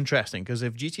would be interesting, because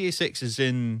if GTA 6 is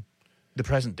in the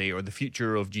present day or the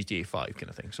future of GTA 5 kind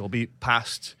of thing. So it'll be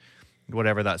past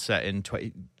whatever that's set in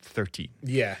 2013.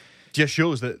 Yeah. Just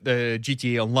shows that the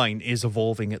GTA Online is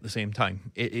evolving at the same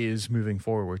time. It is moving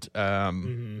forward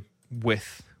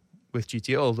with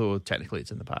GTA, although technically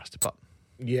it's in the past. But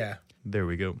yeah, there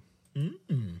we go.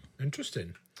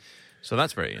 Interesting. So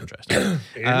that's very interesting.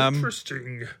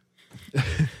 Interesting.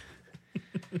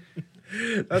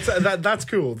 That's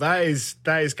cool. That is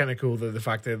kind of cool. The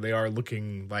fact that they are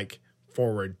looking like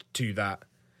forward to that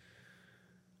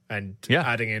and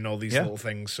adding in all these little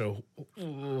things. So,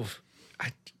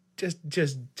 just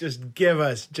give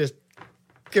us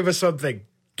something.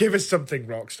 Give us something,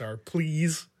 Rockstar,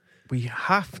 please. We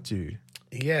have to.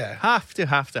 Yeah. Have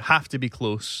to be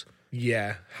close.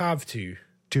 Yeah, have to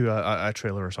a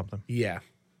trailer or something. Yeah.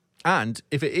 And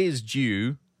if it is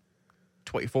due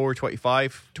 24,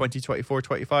 25, 2024,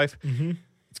 25,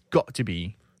 it's got to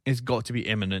be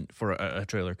imminent for a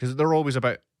trailer, because they're always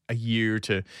about a year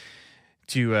to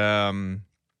 18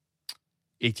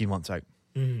 months out.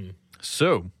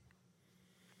 So,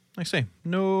 like I say,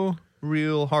 no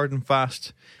real hard and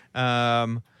fast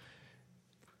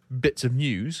bits of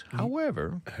news.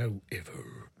 However,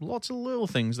 lots of little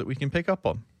things that we can pick up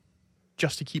on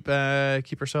just to keep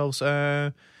ourselves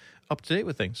up to date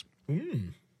with things.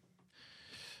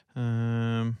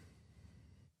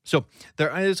 So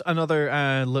there is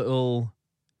another little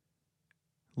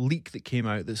leak that came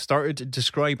out that started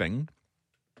describing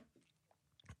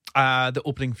the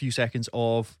opening few seconds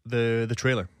of the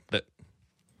trailer that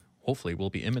hopefully will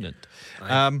be imminent.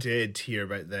 I did hear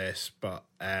about this, but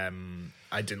I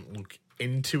didn't look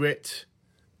into it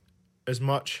as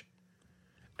much.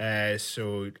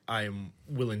 So I'm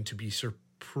willing to be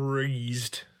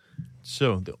surprised.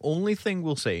 So the only thing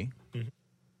we'll say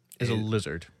is a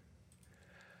lizard.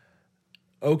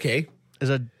 Okay.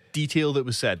 Is a detail that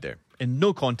was said there. In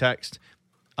no context,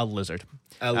 a lizard.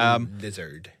 A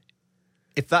lizard.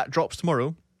 If that drops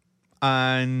tomorrow,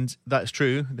 and that's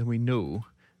true, then we know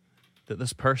that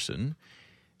this person,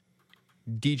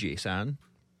 DJ San,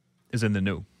 is in the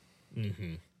know.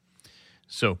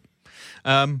 So,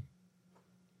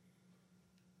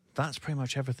 that's pretty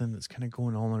much everything that's kind of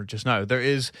going on just now. There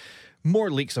is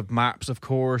more leaks of maps, of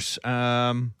course,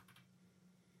 but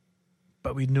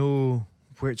we know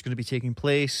where it's going to be taking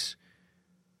place.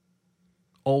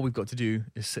 All we've got to do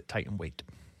is sit tight and wait,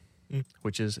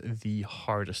 which is the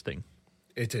hardest thing.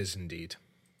 It is indeed.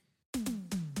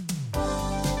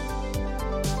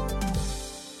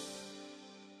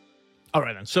 All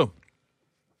right, then. So,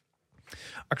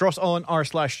 across on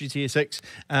r/GTA 6,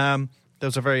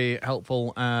 there's a very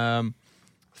helpful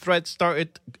thread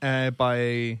started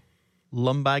by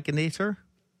Lumbaginator.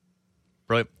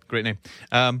 Right, great name.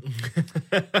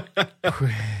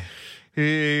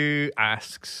 Who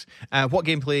asks, what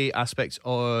gameplay aspects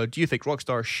do you think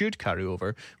Rockstar should carry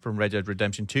over from Red Dead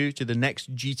Redemption 2 to the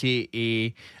next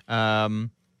GTA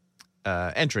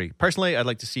entry? Personally, I'd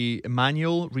like to see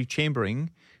manual rechambering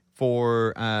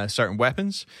for certain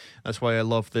weapons. That's why I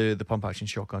love the pump action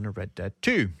shotgun of Red Dead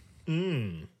 2.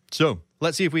 So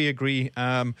let's see if we agree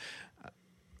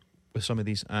with some of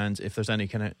these, and if there's any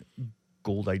kind of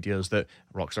gold ideas that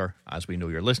Rockstar, as we know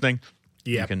you're listening,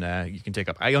 you can take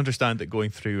up. I understand that going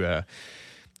through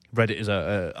Reddit is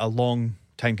a long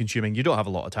time consuming. You don't have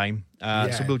a lot of time,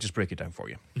 so we'll just break it down for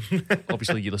you.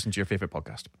 Obviously, you listen to your favorite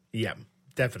podcast. Yeah,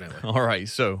 definitely. All right,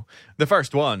 so the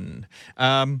first one.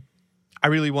 I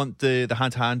really want the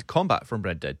hand-to-hand combat from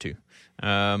Red Dead 2.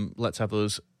 Let's have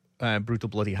those brutal,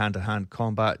 bloody hand-to-hand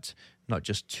combat, not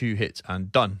just 2 hits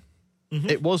and done.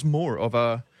 It was more of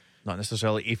a, not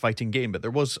necessarily a fighting game, but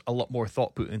there was a lot more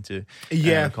thought put into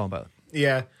combat.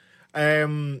 Yeah.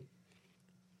 I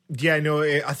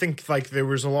think like there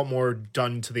was a lot more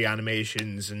done to the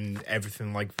animations and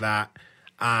everything like that.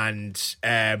 And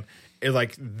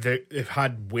it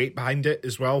had weight behind it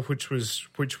as well, which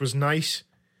was nice.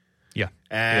 Yeah.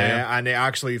 And it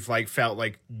actually like felt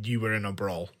like you were in a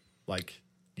brawl. Like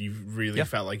you really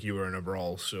felt like you were in a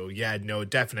brawl. So yeah, no,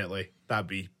 definitely that'd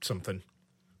be something.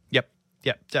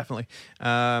 Yep, definitely.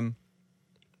 I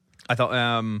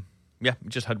thought it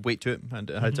just had weight to it,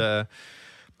 and it had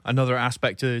another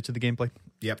aspect to the gameplay.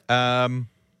 Yep.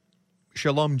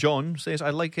 Shalom John says,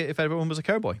 I'd like it if everyone was a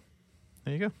cowboy.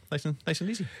 There you go. Nice and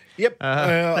easy. Yep.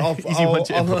 Easy one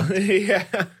to implement. Yeah,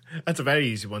 that's a very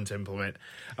easy one to implement.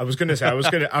 I was gonna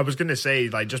say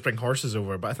like just bring horses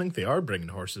over, but I think they are bringing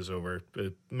horses over.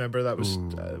 Remember that was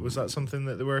that something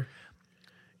that they were?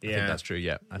 Yeah, I think that's true.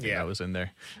 Yeah, I think that was in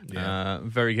there. Yeah.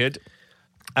 Very good.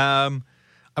 I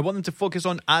want them to focus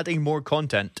on adding more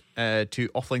content to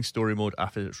offline story mode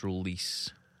after its release.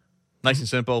 Nice and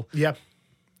simple. Yep.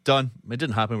 done. It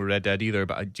didn't happen with Red Dead either,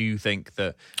 but I do think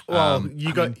that. Well,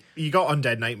 you got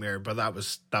Undead Nightmare, but that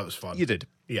was fun. You did.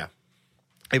 Yeah.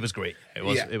 It was great. It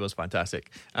was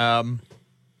fantastic. And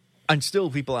still,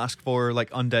 people ask for like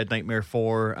Undead Nightmare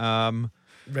for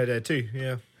Red Dead 2.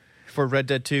 Yeah. For Red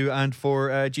Dead 2 and for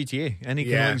GTA. Any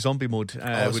kind of like zombie mode.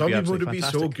 Zombie mode would be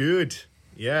so good.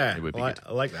 Yeah, it would be good.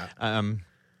 I like that.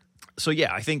 So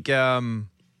yeah, I think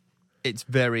it's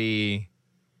very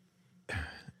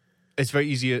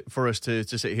easy for us to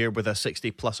sit here with a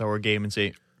 60+ hour game and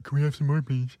say, "Can we have some more,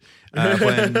 please?"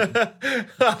 When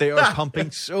they are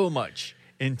pumping so much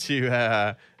into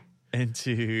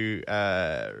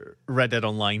Red Dead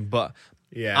Online, but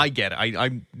yeah, I get it.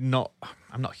 I'm not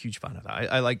a huge fan of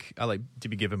that. I like to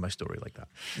be given my story like that.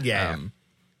 Yeah.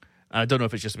 I don't know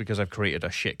if it's just because I've created a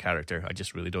shit character. I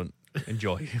just really don't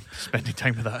enjoy spending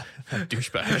time with that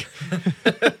douchebag.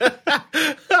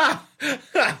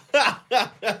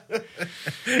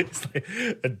 It's like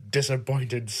a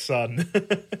disappointed son.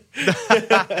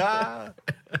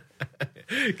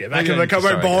 Get back in the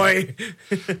cupboard, boy.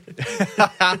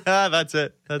 That's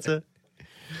it.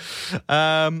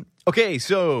 Okay,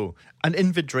 so an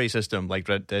inventory system like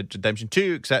Red Dead Redemption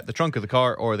 2, except the trunk of the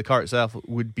car or the car itself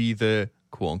would be the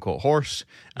quote-unquote horse,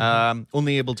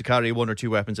 only able to carry 1 or 2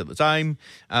 weapons at the time,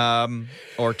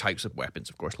 or types of weapons,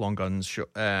 of course, long guns,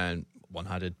 and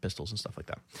one-handed pistols and stuff like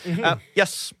that.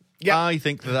 Yes, I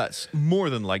think that's more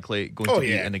than likely going to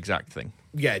be an exact thing.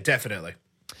 Yeah, definitely.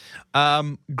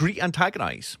 Greet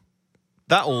Antagonize.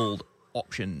 That old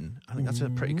option. I think that's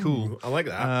pretty cool. I like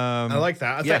that. I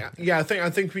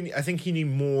think you need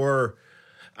more.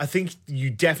 I think you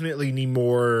definitely need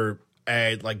more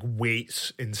like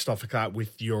weights and stuff like that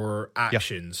with your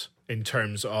actions in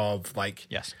terms of like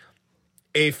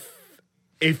if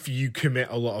you commit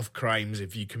a lot of crimes,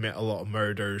 if you commit a lot of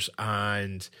murders,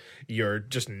 and you're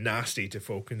just nasty to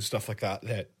folk and stuff like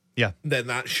that, then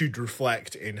that should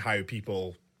reflect in how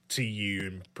people see you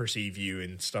and perceive you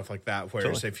and stuff like that.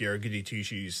 Whereas if you're a goody two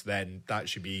shoes, then that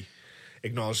should be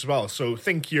acknowledged as well. So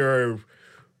think you're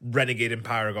Renegade and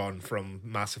Paragon from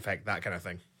Mass Effect, that kind of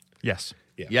thing. Yes.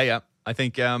 Yeah. I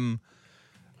think definitely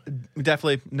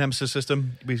Nemesis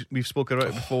system. We've spoken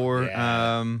about it before.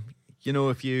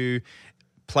 If you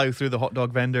plow through the hot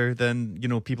dog vendor, then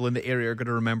people in the area are going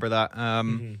to remember that.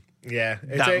 Yeah,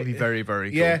 that would be very, very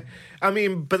cool. Yeah, I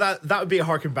mean, but that would be a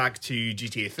harken back to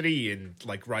GTA 3 and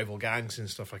like rival gangs and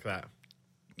stuff like that.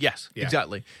 Yes,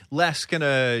 exactly. Less kind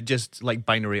of just like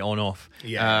binary on off.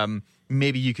 Yeah.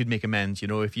 Maybe you could make amends,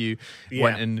 if you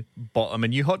went and bought them a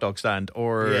new hot dog stand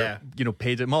or,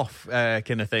 paid them off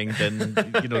kind of thing, then,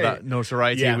 that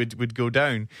notoriety would go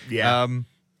down. Yeah.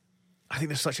 I think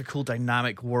there's such a cool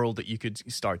dynamic world that you could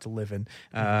start to live in.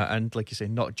 And like you say,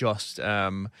 not just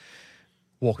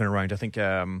walking around. I think,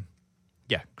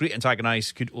 Great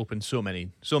Antagonize could open so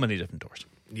many different doors.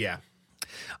 Yeah.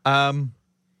 I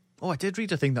did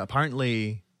read a thing that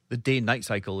apparently the day and night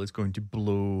cycle is going to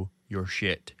blow your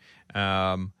shit.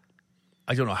 I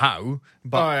don't know how,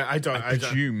 but I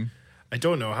presume. I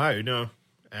don't know how, no.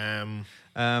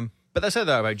 But they said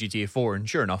that about GTA 4, and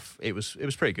sure enough, it was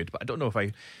pretty good. But I don't know if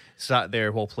I sat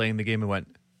there while playing the game and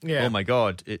went, oh my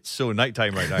god, it's so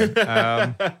nighttime right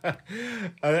now.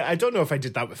 I don't know if I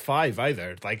did that with 5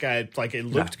 either. It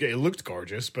looked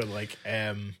gorgeous, but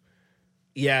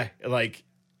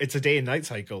it's a day and night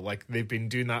cycle. Like they've been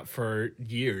doing that for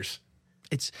years.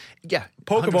 Pokemon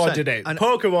 100%. Did it.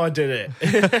 Pokemon did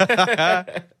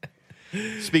it.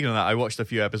 Speaking of that, I watched a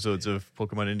few episodes of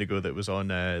Pokemon Indigo that was on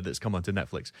that's come onto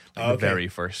Netflix. The very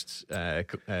first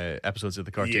episodes of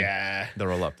the cartoon. Yeah, they're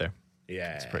all up there.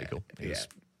 Yeah, it's pretty cool. It's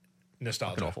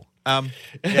nostalgia. Awful.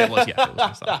 It was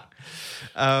nostalgia.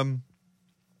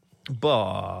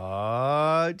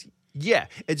 But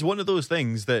it's one of those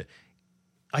things that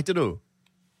I don't know.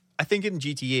 I think in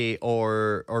GTA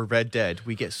or Red Dead,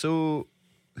 we get so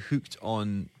hooked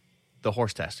on the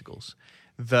horse testicles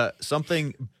that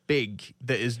something big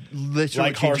that is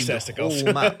literally like horse testicles,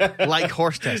 whole map, like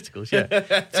horse testicles,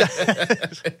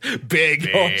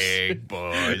 big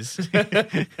boys.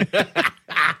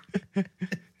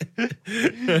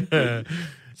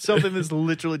 Something that's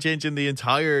literally changing the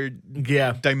entire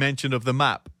dimension of the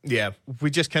map. Yeah,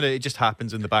 we just it just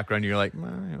happens in the background. You're like,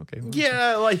 okay,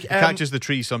 like catches the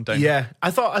tree sometimes. Yeah, I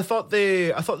thought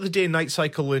the day and night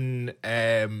cycle in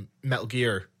Metal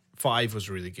Gear 5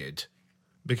 was really good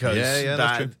because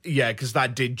because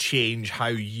that did change how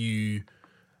you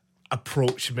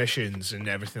approach missions and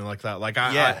everything like that.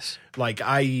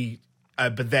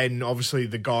 But then obviously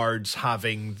the guards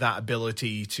having that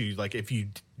ability to, like, if you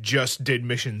just did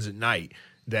missions at night,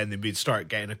 then they would start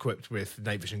getting equipped with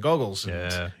night vision goggles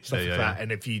and stuff like that.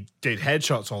 And if you did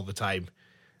headshots all the time,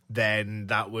 then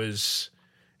that was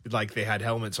like they had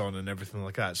helmets on and everything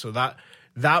like that. So that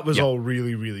was all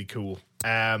really, really cool.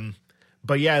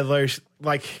 But yeah, there's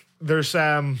it's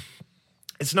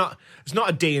not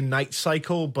a day and night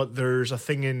cycle, but there's a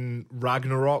thing in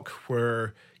Ragnarok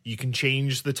where you can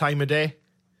change the time of day,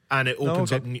 and it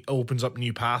opens up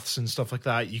new paths and stuff like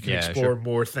that. You can explore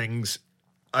more things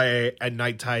at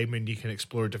nighttime, and you can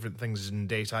explore different things in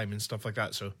daytime and stuff like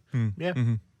that. So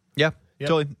totally.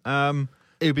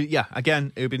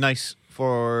 It would be nice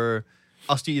for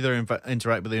us to either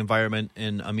interact with the environment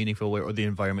in a meaningful way, or the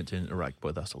environment to interact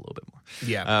with us a little bit more.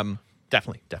 Yeah.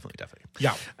 Definitely.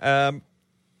 Yeah.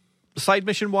 Side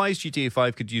mission wise, GTA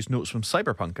 5 could use notes from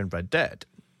Cyberpunk and Red Dead.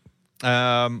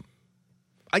 I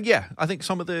think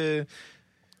some of the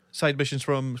side missions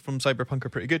from Cyberpunk are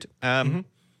pretty good.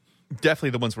 Definitely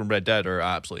the ones from Red Dead are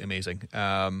absolutely amazing.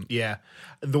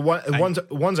 The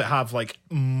ones that have like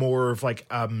more of like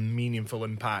a meaningful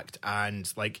impact, and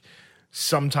like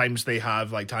sometimes they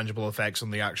have like tangible effects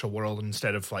on the actual world,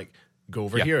 instead of like, go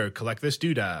over here, collect this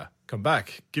doodah, come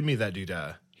back, give me that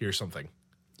doodah, here's something.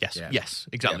 Yes,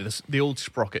 exactly. Yeah. The old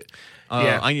sprocket.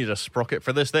 I need a sprocket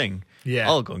for this thing. Yeah.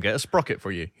 I'll go and get a sprocket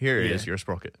for you. Here is your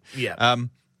sprocket. Yeah.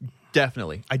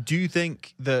 Definitely. I do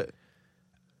think that,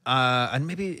 and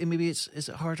maybe is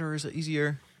it harder or is it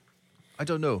easier? I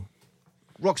don't know.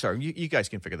 Rockstar, you guys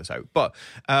can figure this out. But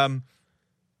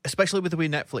especially with the way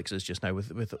Netflix is just now,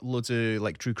 with loads of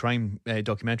like true crime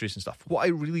documentaries and stuff. What I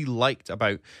really liked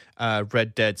about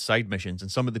Red Dead side missions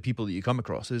and some of the people that you come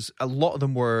across is a lot of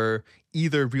them were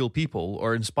either real people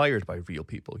or inspired by real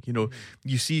people. You know,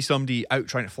 you see somebody out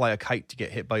trying to fly a kite to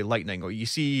get hit by lightning, or you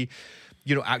see,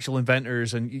 actual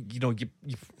inventors, and you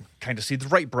kind of see the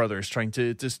Wright brothers trying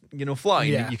to just fly.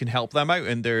 Yeah. And you can help them out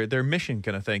in their mission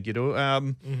kind of thing.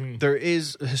 There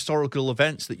is historical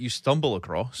events that you stumble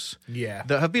across that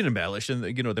have been embellished, and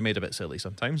they're made a bit silly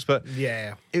sometimes. But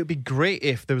it would be great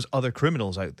if there was other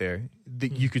criminals out there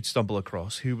that you could stumble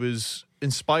across who was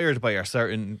inspired by a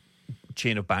certain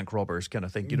chain of bank robbers kind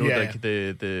of thing. Like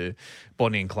the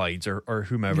Bonnie and Clydes or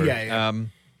whomever.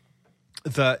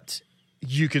 That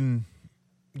you can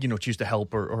choose to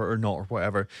help or not, or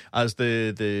whatever, as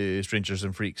the Strangers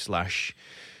and Freaks /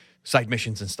 side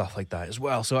missions and stuff like that as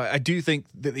well. So I do think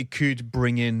that they could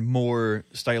bring in more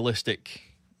stylistic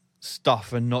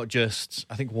stuff, and not just,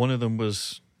 I think one of them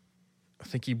was, I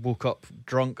think he woke up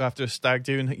drunk after a stag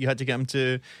do and you had to get him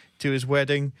to his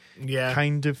wedding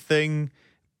kind of thing.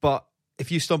 But if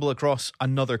you stumble across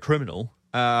another criminal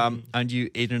and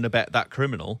you aid and abet that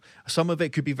criminal, some of it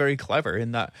could be very clever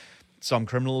in that some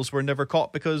criminals were never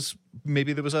caught because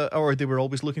maybe there was or they were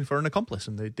always looking for an accomplice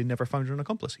and they never found an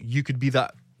accomplice. You could be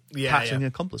that passing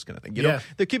accomplice kind of thing. You know,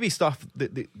 there could be stuff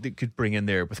that could bring in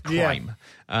there with crime.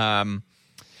 Maybe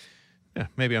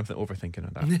I'm overthinking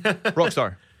of that.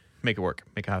 Rockstar, make it work,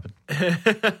 make it happen.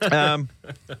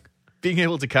 Being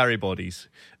able to carry bodies,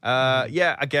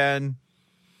 again,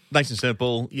 nice and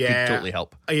simple. Could totally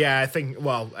help. I think.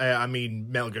 Well, I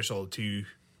mean, Metal Gear Solid 2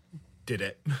 did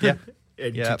it. Yeah.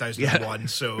 In 2001,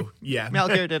 so Metal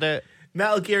Gear did it.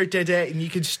 And you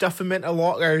could stuff them into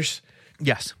lockers.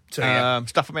 Yes, so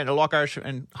stuff them into lockers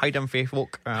and hide them for the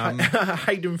folk.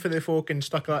 Hide them for the folk and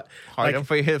stuff like that. Hide them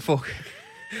for the folk.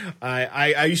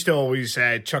 I used to always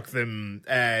chuck them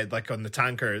like on the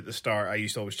tanker at the start. I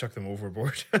used to always chuck them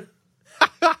overboard.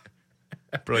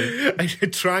 Brilliant. I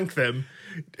drank them,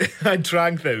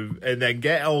 and then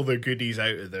get all the goodies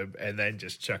out of them, and then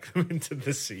just chuck them into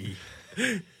the sea.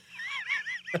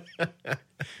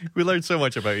 We learned so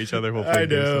much about each other. I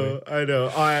know.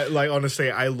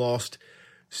 Honestly, I lost.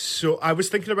 So I was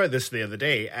thinking about this the other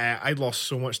day. I lost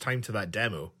so much time to that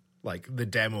demo, like the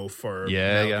demo for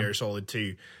Metal Gear Solid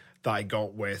 2 that I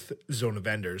got with Zone of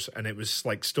Enders, and it was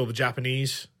like still the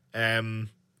Japanese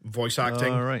voice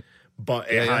acting, right? But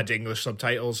it had English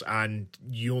subtitles, and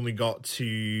you only got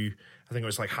to, I think it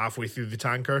was like halfway through the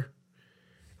tanker.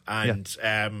 And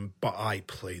but I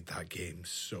played that game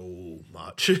so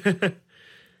much.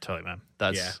 Totally, man.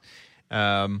 That's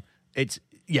it's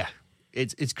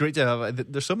great to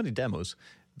have. There's so many demos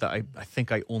that I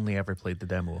think I only ever played the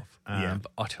demo of,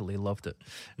 but utterly loved it.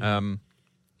 Totally.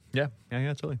 Yeah.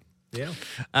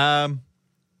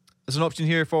 There's an option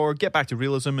here for get back to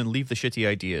realism and leave the shitty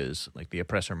ideas like the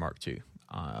Oppressor Mark II.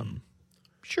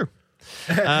 Sure.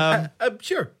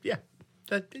 Sure. Yeah.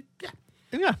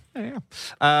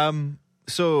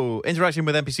 So interacting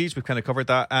with NPCs, we've kind of covered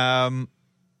that.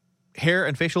 Hair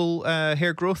and facial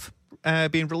hair growth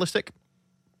being realistic.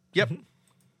 Yep.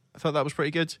 I thought that was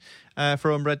pretty good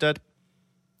from Red Dead.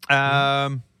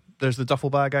 There's the duffel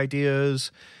bag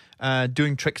ideas,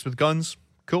 doing tricks with guns.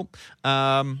 Cool.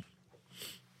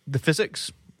 The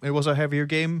physics, it was a heavier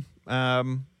game.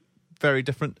 Very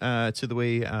different to the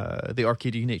way the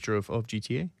arcadey nature of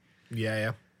GTA.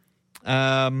 Yeah.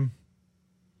 Some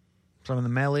of the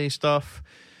melee stuff,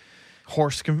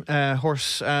 horse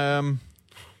mechanics,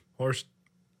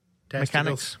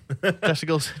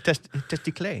 testicles,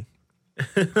 testicles.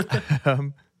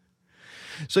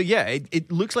 So yeah,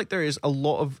 it looks like there is a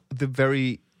lot of the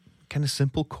very kind of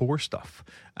simple core stuff.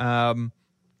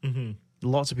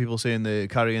 Lots of people saying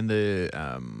carrying the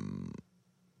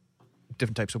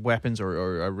different types of weapons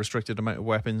or a restricted amount of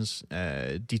weapons,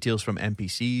 details from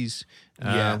NPCs,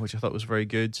 which I thought was very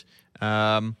good.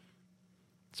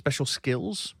 Special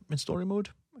skills in story mode.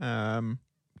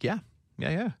 Yeah.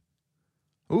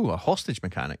 Ooh, a hostage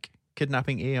mechanic,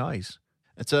 kidnapping AIs.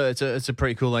 It's a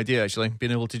pretty cool idea, actually.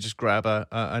 Being able to just grab an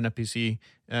NPC,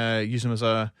 use them as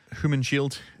a human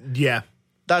shield. Yeah,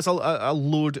 that's a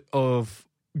load of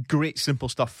great simple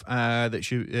stuff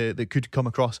that could come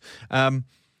across. And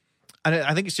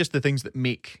I think it's just the things that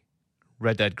make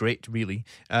Red Dead great, really.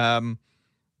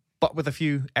 But with a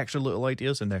few extra little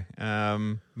ideas in there.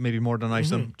 Maybe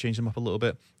modernize them, change them up a little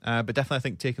bit. But definitely I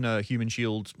think taking a human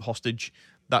shield hostage,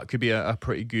 that could be a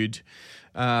pretty good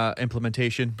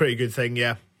implementation. Pretty good thing,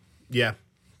 yeah. Yeah.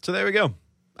 So there we go.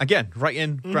 Again, write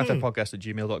in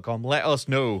grandtheftpodcast@gmail.com. Let us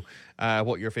know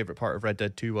what your favourite part of Red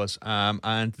Dead 2 was,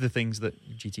 and the things that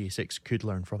GTA 6 could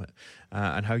learn from it,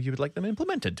 and how you would like them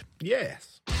implemented.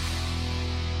 Yes.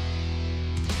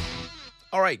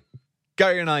 All right.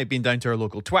 Gary and I have been down to our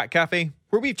local Twat Cafe,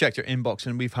 where we've checked our inbox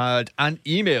and we've had an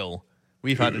email.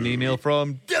 We've had an email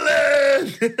from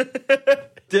Dylan!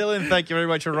 Dylan, thank you very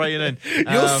much for writing in.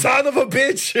 You son of a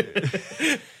bitch!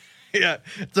 Yeah,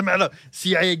 it's a matter.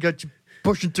 CIA got you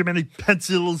pushing too many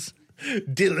pencils.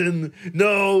 Dylan,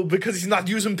 no, because he's not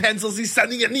using pencils, he's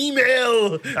sending an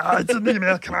email. It's an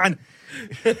email, come on.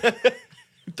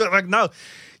 No,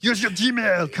 use your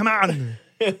Gmail, come on.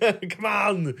 Come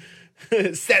on.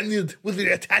 Send it with the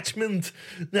attachment.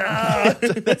 No.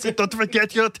 Don't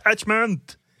forget your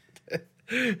attachment.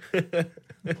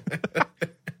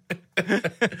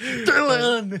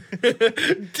 Dylan.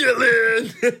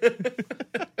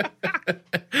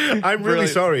 I'm really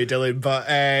sorry, Dylan,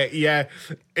 but yeah,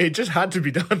 it just had to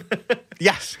be done.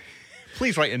 Yes.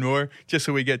 Please write in more, just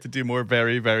so we get to do more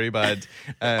very, very bad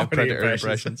Predator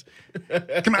impressions.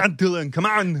 Come on, Dylan, come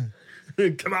on.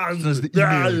 Come on. There's the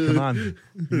email. Come on.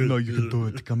 You know you can do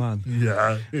it. Come on.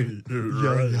 Yeah.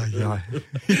 Yeah.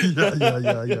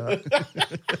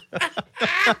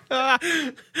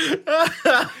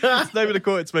 It's not even a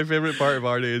quote. It's my favourite part of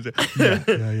Arnie. Is it?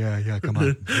 Yeah. Come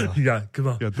on. Yeah, come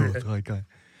on. Yeah, do it. Okay.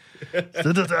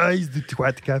 Standardize the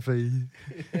Twat Cafe.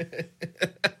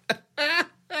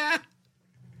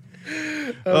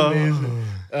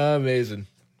 Amazing.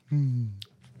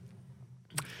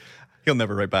 He'll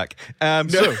never write back.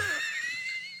 So,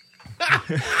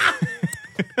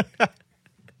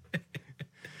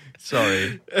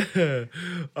 sorry.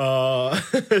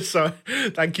 So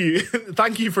thank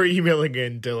you for emailing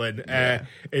in, Dylan. Yeah.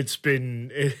 It's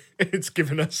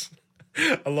given us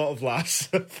a lot of laughs.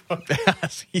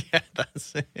 Yeah,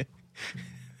 that's it.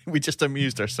 We just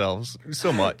amused ourselves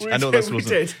so much. I know We this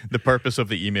wasn't did. the purpose of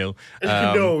the email.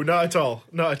 No, not at all.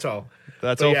 Not at all.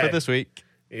 That's But all yeah. for this week.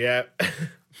 Yeah.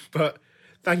 But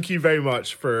thank you very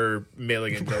much for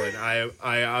mailing in, Dylan.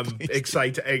 I am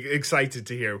excited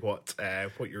to hear what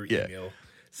your email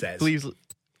says. Please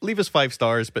leave us 5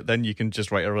 stars, but then you can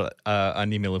just write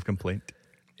an email of complaint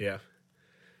Yeah.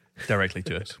 directly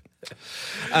to us.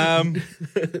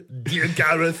 Dear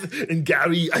Gareth and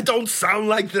Gary, I don't sound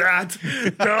like that.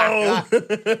 No.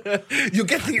 You're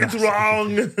getting it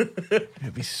wrong.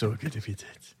 It'd be so good if you did.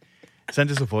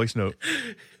 Send us a voice note.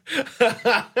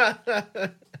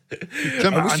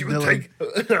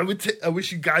 I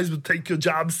wish you guys would take your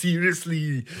job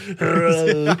seriously.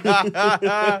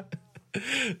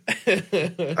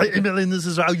 Emailing, this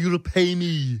is how you'll pay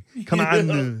me. Come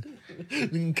on.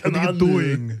 Come What are you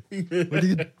doing? What are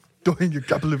you doing, you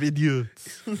couple of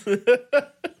idiots?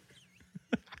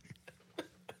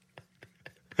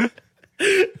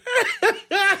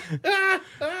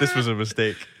 This was a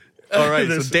mistake. All right,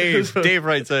 so Dave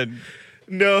writes in.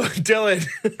 No, Dylan.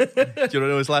 Do you want to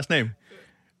know his last name?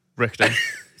 Richter.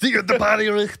 See you at the party,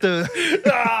 Richter.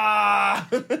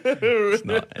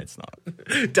 It's not.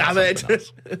 Damn it.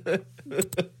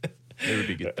 It would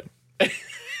be good.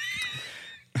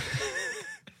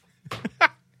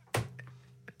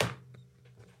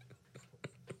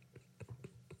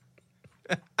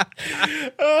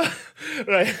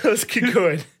 Right, let's keep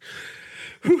going.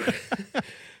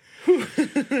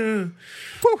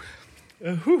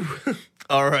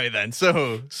 All right, then.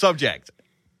 So, subject.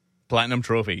 Platinum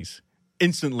trophies.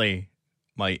 Instantly,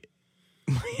 my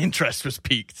interest was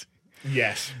piqued.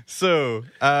 Yes. So,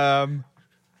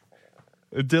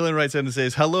 Dylan writes in and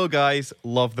says, "Hello, guys.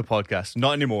 Love the podcast.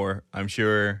 Not anymore. I'm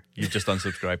sure you've just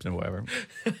unsubscribed and whatever."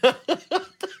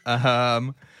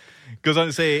 Goes on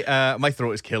to say, "My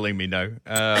throat is killing me now.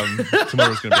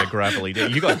 Tomorrow's going to be a gravelly day.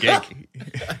 You got a gig."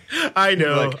 I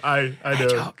know. Like, I know.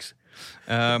 Hedgehogs.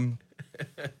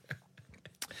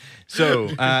 So,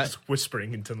 just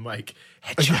whispering into the mic.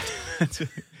 Headshot.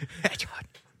 Hedgehog.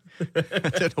 I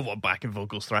don't know what backing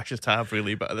vocals thrashes to have,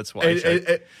 really, but that's what I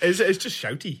said. It's just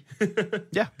shouty.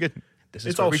 Yeah, good. This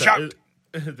is It's where all we shout.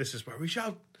 This is where we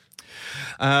shout.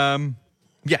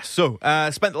 Yes, so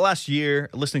spent the last year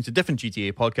listening to different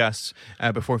GTA podcasts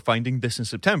before finding this in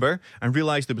September and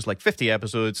realised there was like 50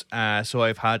 episodes, so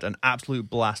I've had an absolute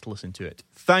blast listening to it.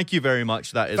 Thank you very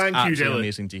much. That is absolutely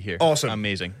amazing to hear. Awesome.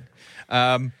 Amazing.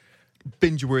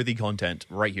 Binge-worthy content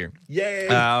right here. Yay!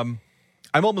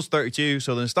 I'm almost 32,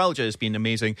 so the nostalgia has been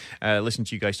amazing. Listening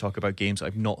to you guys talk about games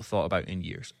I've not thought about in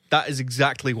years. That is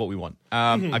exactly what we want.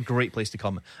 A great place to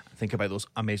come and think about those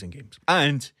amazing games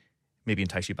and maybe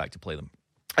entice you back to play them.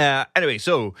 Anyway,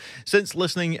 so since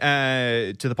listening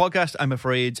to the podcast, I'm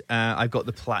afraid I've got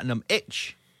the platinum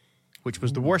itch, which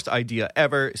was the worst idea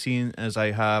ever, seeing as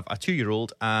I have a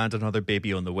 2-year-old and another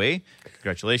baby on the way.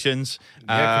 Congratulations.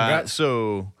 Yeah, congrats.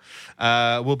 So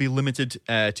we'll be limited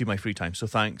to my free time. So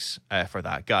thanks for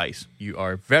that, guys. You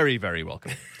are very, very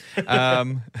welcome.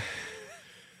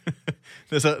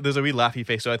 There's a wee laughy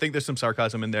face, so I think there's some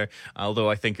sarcasm in there, although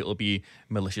I think it'll be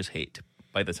malicious hate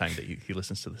by the time that he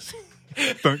listens to this.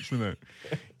 Thanks for that.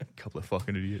 Couple of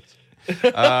fucking idiots.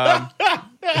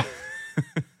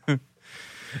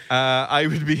 I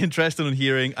would be interested in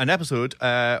hearing an episode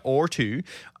or two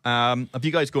of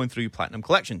you guys going through platinum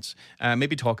collections.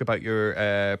 Maybe talk about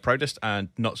your proudest and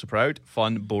not so proud,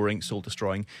 fun, boring, soul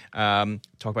destroying. Talk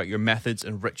about your methods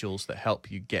and rituals that help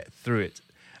you get through it.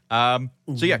 So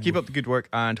yeah, keep up the good work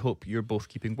and hope you're both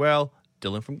keeping well.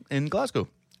 Dylan in Glasgow.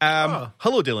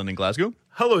 Hello, Dylan in Glasgow.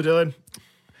 Hello, Dylan.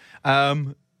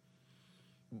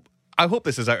 I hope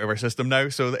this is out of our system now,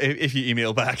 so that if you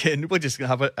email back in, we'll just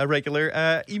have a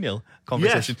regular email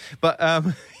conversation. Yes. But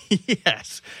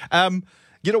yes.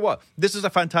 You know what? This is a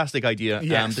fantastic idea.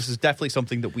 Yes. This is definitely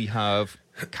something that we have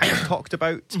kind of talked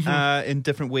about in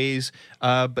different ways.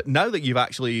 But now that you've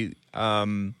actually...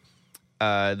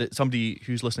 that somebody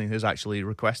who's listening has actually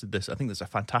requested this, I think that's a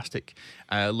fantastic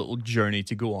little journey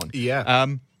to go on. Yeah.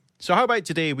 So how about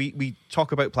today we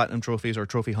talk about platinum trophies or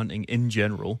trophy hunting in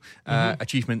general,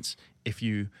 achievements if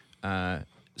you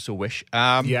so wish.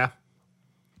 Yeah.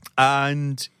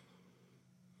 And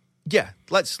yeah,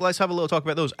 let's have a little talk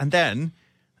about those. And then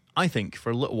I think for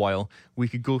a little while we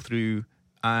could go through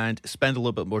and spend a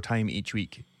little bit more time each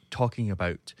week talking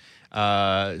about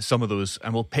some of those,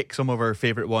 and we'll pick some of our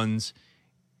favorite ones.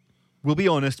 We'll be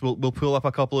honest, we'll pull up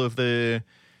a couple of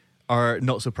our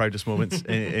not so proudest moments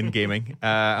in gaming,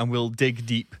 and we'll dig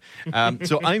deep.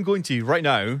 So I'm going to right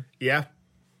now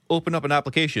open up an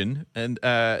application, and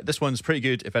this one's pretty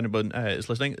good if anyone is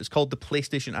listening. It's called the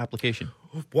PlayStation application.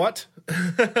 What?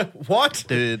 What?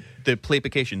 The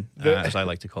Playpication, as I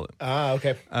like to call it.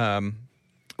 Okay.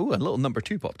 Ooh, a little number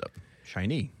 2 popped up.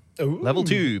 Shiny. Ooh. Level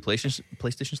 2,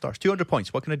 PlayStation Stars. 200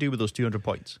 points. What can I do with those 200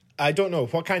 points? I don't know.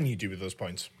 What can you do with those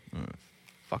points?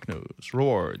 Fuck knows.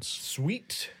 Rewards.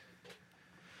 Sweet.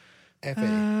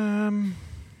 Oh,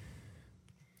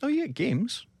 you get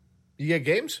games. You get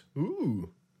games? Ooh.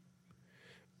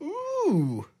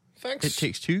 Thanks. It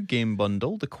Takes Two game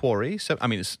bundle, the Quarry.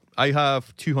 I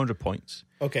have 200 points.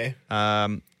 Okay.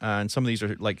 And some of these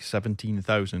are like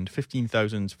 17,000,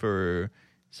 15,000 for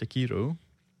Sekiro.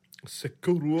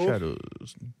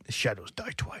 Shadows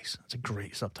Die Twice. That's a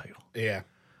great subtitle. Yeah,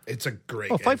 it's a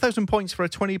great game. 5,000 points for a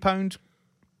 £20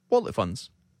 wallet funds.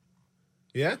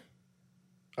 Yeah,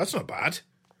 that's not bad.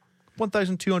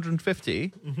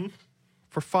 1,250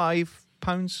 for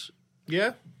 £5.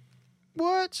 Yeah.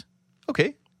 What?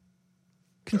 Okay.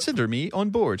 Consider me on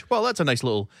board. Well, that's a nice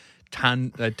little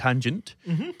tangent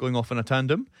going off in a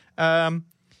tandem that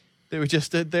we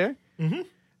just did there.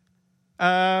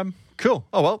 Cool.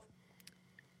 Oh, well.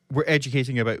 We're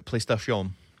educating about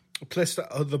PlayStation. The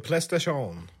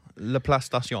PlayStation. Le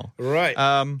PlayStation. Right.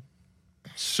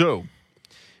 So,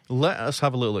 let us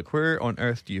have a little look. Where on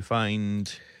earth do you find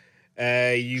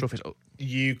trophies? Oh.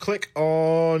 You click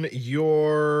on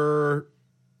your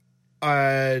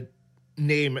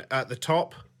name at the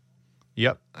top.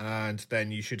 Yep. And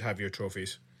then you should have your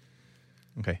trophies.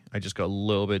 Okay, I just got a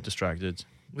little bit distracted.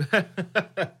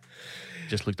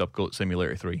 Just looked up Goat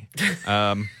Simulator 3.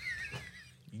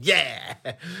 Yeah,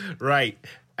 right.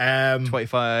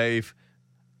 25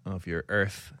 of your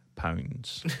Earth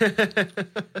pounds.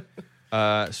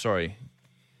 Sorry.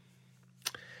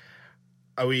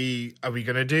 Are we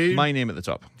gonna do my name at the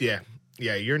top? Yeah,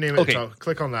 your name at the top.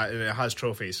 Click on that, and it has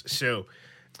trophies. So,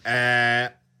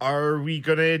 are we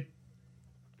gonna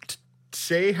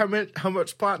say how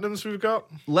much platinums we've got?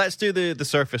 Let's do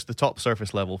the top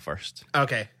surface level first.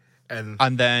 Okay,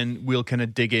 and then we'll kind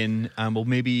of dig in, and we'll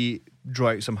maybe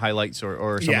draw out some highlights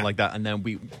or something like that, and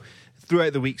then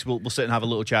throughout the weeks we'll sit and have a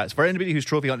little chat. For anybody who's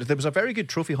trophy hunters, there was a very good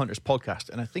trophy hunters podcast,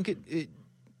 and I think it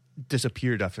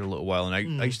disappeared after a little while, and I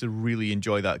used to really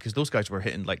enjoy that because those guys were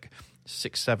hitting like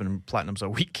 6-7 platinums a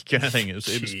week kind of thing. It was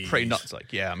pretty nuts.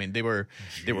 Like, yeah, I mean they were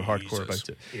hardcore about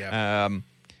it. Yeah.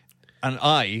 And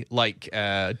I, like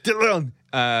Dylan,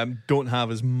 don't have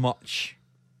as much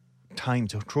time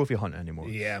to trophy hunt anymore.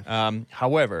 Yeah.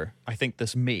 However, I think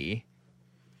this may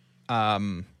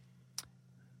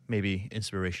maybe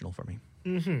inspirational for me.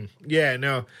 Mm-hmm. Yeah,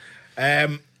 no.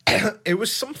 It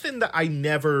was something that I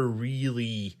never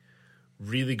really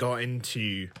got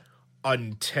into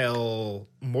until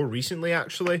more recently,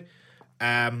 actually.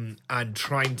 And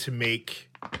trying to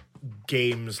make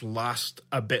games last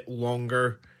a bit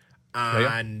longer.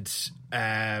 And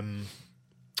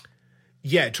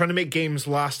trying to make games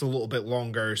last a little bit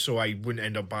longer so I wouldn't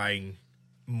end up buying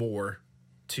more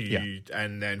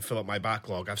and then fill up my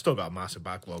backlog. I've still got a massive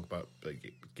backlog, but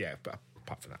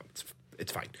apart from that,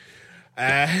 it's fine.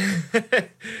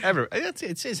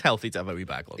 It's healthy to have a wee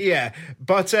backlog. Yeah,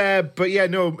 but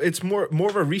no, it's more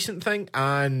of a recent thing,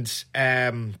 and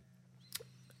I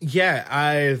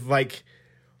like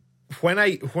when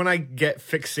I get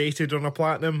fixated on a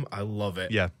platinum, I love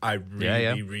it. Yeah, I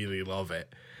really love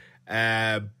it.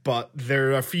 But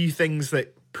there are a few things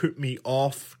that put me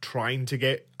off trying to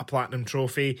get a platinum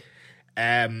trophy.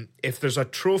 If there's a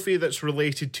trophy that's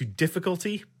related to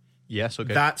difficulty, yes,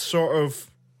 okay, that sort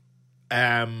of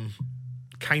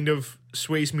kind of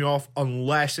sways me off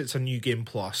unless it's a New Game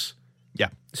Plus. Yeah.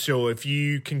 So if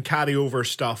you can carry over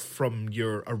stuff from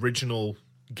your original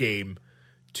game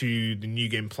to the New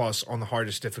Game Plus on the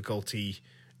hardest difficulty,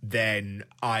 then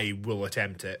I will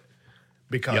attempt it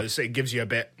because it gives you a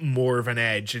bit more of an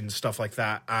edge and stuff like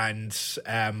that. And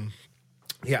I'm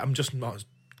just not as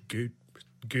good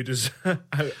as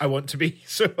I want to be.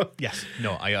 So yes,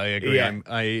 no, I agree.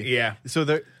 Yeah. So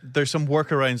there's some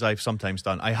workarounds I've sometimes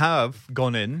done. I have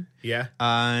gone in,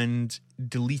 and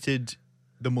deleted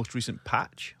the most recent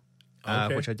patch,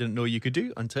 which I didn't know you could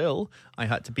do until I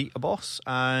had to beat a boss,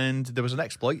 and there was an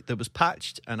exploit that was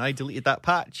patched, and I deleted that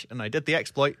patch, and I did the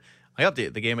exploit. I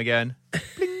updated the game again.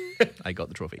 Bling, I got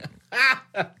the trophy.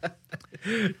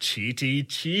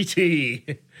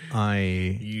 Cheaty.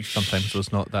 I sometimes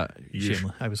was not that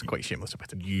shameless. I was quite shameless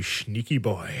about it. You sneaky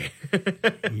boy.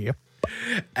 Yep.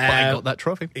 But I got that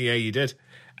trophy. Yeah, you did.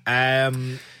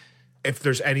 If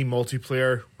there's any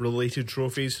multiplayer related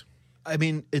trophies, I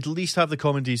mean, at least have the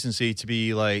common decency to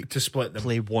be like to split them.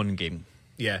 Play one game.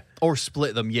 Yeah. Or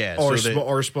split them, yeah. Or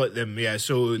split them, yeah.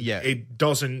 So it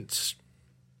doesn't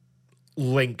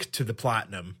link to the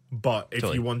platinum, but if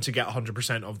you want to get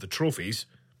 100% of the trophies,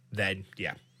 then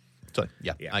So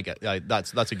I get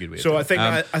that's a good way. So I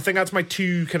think that's my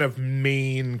two kind of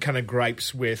main kind of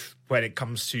gripes with when it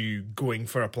comes to going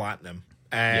for a platinum.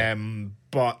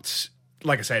 But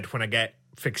like I said, when I get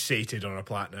fixated on a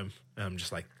platinum, I'm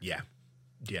just like, I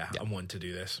want to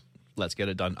do this. Let's get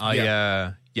it done.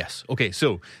 Yes. Okay.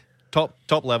 So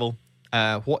top level.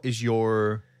 What is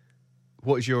your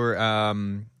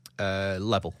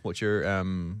level? What's your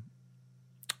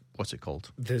what's it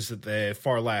called? There's the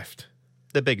far left.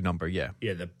 The big number, yeah.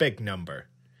 Yeah, the big number.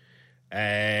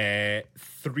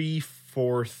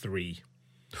 343.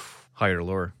 Higher or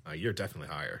lower? You're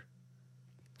definitely higher.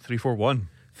 341.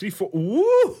 34.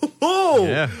 Ooh!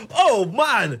 Yeah. Oh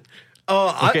man.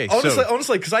 Okay,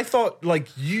 honestly, because I thought like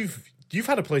you've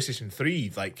had a PlayStation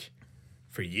 3 like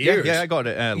for years. Yeah, I got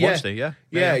it launch day.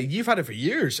 Yeah, you've had it for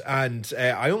years, and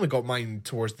I only got mine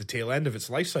towards the tail end of its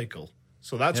life cycle.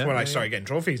 So that's when I started getting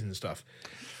trophies and stuff.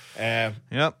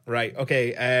 Right.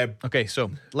 Okay. Okay.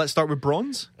 So let's start with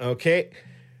bronze. Okay.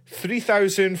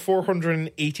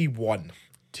 3,481.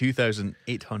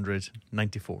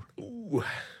 2,894. Ooh.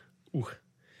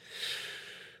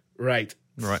 Right.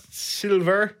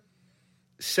 Silver.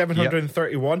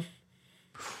 731.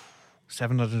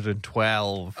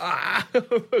 712.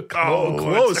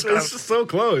 Close. It's so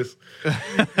close.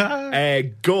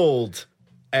 Gold.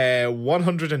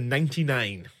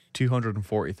 199.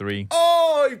 243.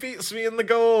 Oh, he beats me in the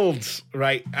golds.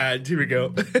 Right, and here we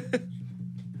go.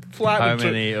 How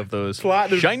many of those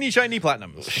shiny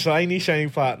platinums? Shiny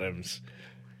platinums.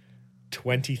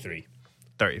 23.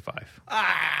 35.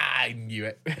 I knew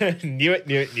it. knew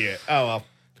it. Oh, well.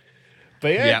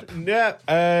 But yeah,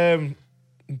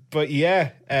 but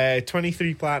yeah,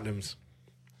 23 platinums.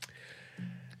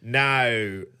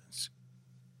 Now,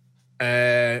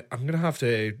 I'm going to have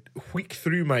to whip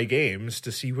through my games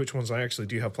to see which ones I actually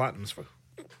do have platinums for.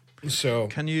 So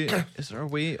can you? Is there a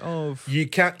way of you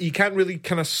can't really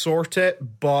kind of sort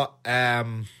it, but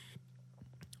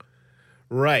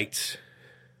right.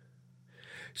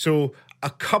 So a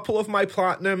couple of my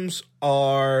platinums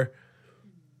are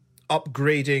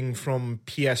upgrading from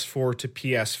PS4 to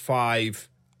PS5,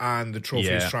 and the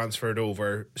trophies transferred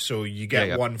over. So you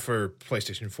get one for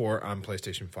PlayStation 4 and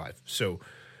PlayStation 5. So,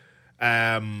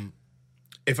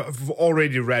 if I've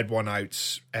already read one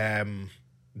out, then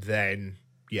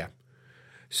yeah.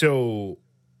 So,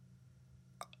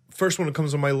 first one that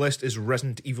comes on my list is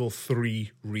Resident Evil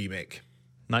 3 Remake.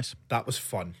 Nice. That was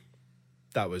fun.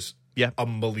 That was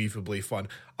unbelievably fun.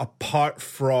 Apart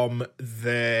from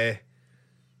the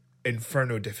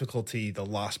Inferno difficulty, the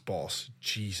last boss.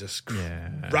 Jesus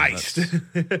Christ.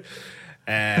 But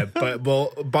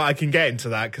I can get into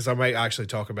that because I might actually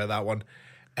talk about that one.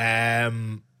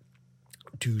 Resident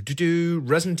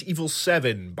Evil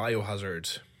 7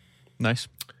 Biohazard. Nice.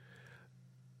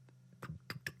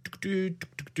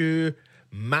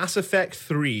 Mass Effect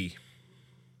 3.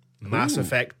 Mass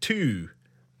Effect 2.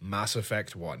 Mass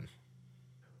Effect 1.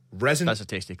 That's a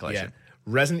tasty collection. Yeah.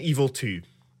 Resident Evil 2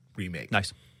 Remake.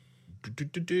 Nice.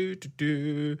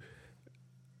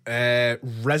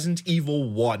 Resident Evil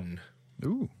 1.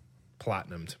 Ooh.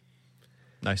 Platinumed.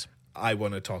 Nice. I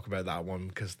want to talk about that one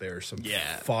because there's some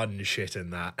fun shit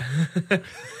in that.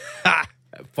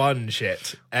 Fun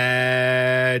shit.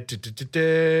 The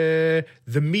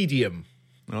Medium.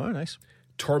 Oh, nice.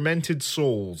 Tormented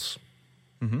Souls.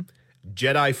 Mm-hmm.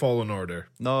 Jedi Fallen Order.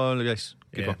 No, nice.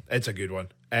 Good one. It's a good one.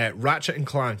 Ratchet and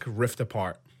Clank Rift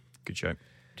Apart. Good show.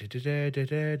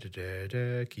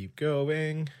 Keep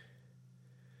going.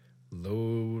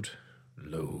 Load.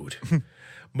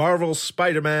 Marvel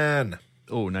Spider-Man.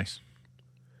 Oh, nice.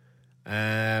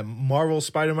 Marvel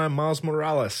Spider-Man Miles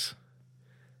Morales.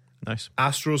 Nice.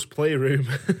 Astro's Playroom.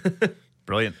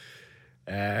 Brilliant.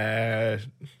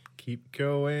 Keep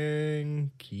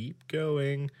going.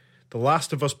 The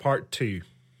Last of Us Part 2.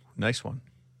 Nice one.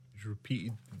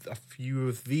 Repeated a few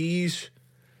of these.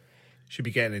 Should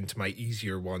be getting into my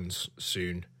easier ones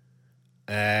soon.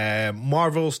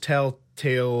 Marvel's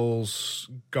Telltale's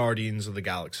Guardians of the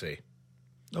Galaxy.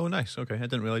 Oh, nice. Okay, I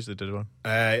didn't realize they did one.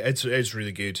 It's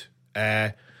really good.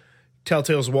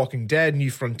 Telltale's Walking Dead, New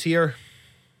Frontier.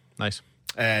 Nice.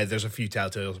 There's a few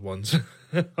Telltale's ones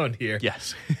on here.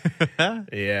 Yes.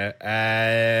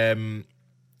 Yeah.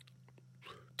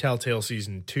 Telltale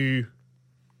Season 2.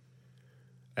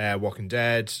 Walking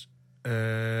Dead.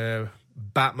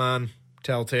 Batman.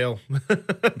 Telltale.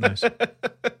 Nice.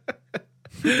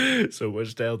 So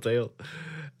much Telltale.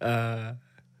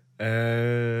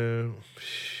 There's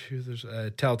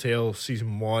Telltale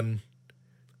Season 1.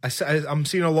 I'm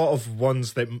seeing a lot of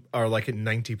ones that are like at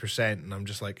 90%, and I'm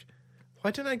just like,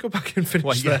 why didn't I go back and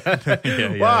finish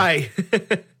that? Why?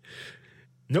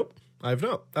 Nope, I have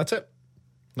not. That's it.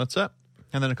 That's it.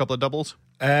 And then a couple of doubles.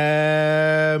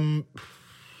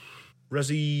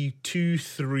 Resi 2,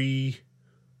 3,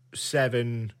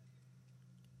 7,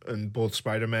 and both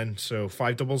Spider-Men, so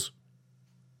 5 doubles.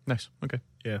 Nice. Okay.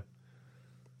 Yeah.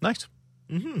 Nice.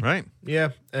 Mm-hmm. Right. Yeah.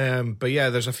 But yeah,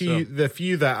 there's a few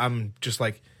that I'm just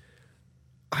like,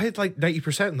 I had like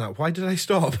 90% in that. Why did I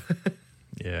stop?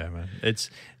 Yeah, man.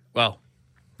 Well,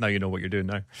 now you know what you're doing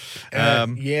now.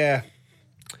 Yeah.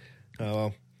 Oh,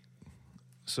 well.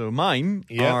 So mine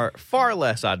are far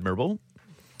less admirable.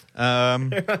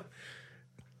 So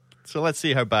let's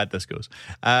see how bad this goes.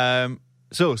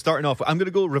 So starting off, I'm going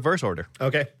to go reverse order.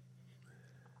 Okay.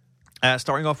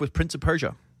 Starting off with Prince of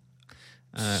Persia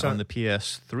on the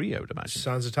PS3, I would imagine.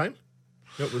 Sands of Time?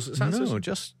 No, was it Sands? No,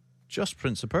 just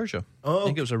Prince of Persia. I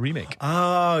think it was a remake.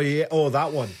 Oh, yeah. Oh,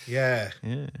 that one. Yeah.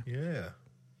 Yeah.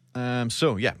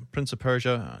 So, yeah, Prince of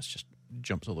Persia. It just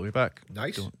jumps all the way back.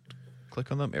 Nice. Don't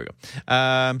click on them. There we go.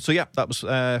 So, yeah, that was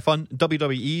fun.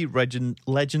 WWE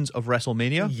Legends of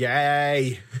WrestleMania.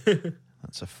 Yay.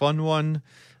 That's a fun one.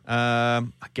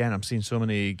 Again, I'm seeing so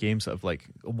many games that have like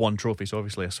won trophies. So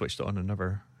obviously, I switched it on and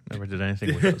never did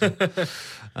anything with it.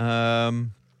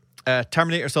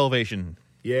 Terminator Salvation.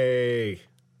 Yay.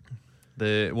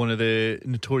 One of the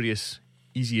notorious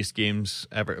easiest games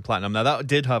ever to platinum. Now, that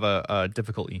did have a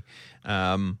difficulty.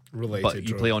 Related, but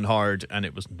you play on hard, and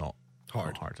it was not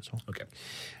hard at all. Okay.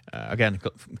 Again,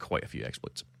 got quite a few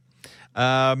exploits.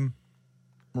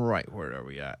 Right, where are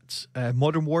we at?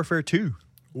 Modern Warfare 2.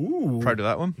 Ooh. Proud of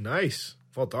that one. Nice.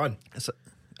 Well done.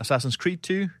 Assassin's Creed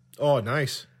 2. Oh,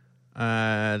 nice.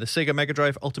 The Sega Mega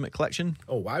Drive Ultimate Collection.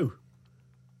 Oh, wow.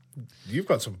 You've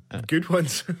got some good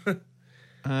ones.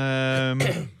 LA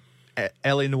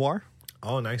Noire.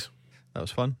 Oh, nice. That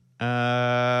was fun.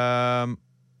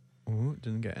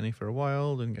 Didn't get any for a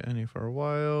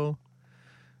while.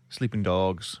 Sleeping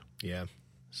Dogs. Yeah.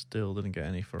 Still didn't get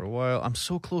any for a while. I'm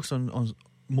so close on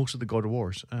most of the God of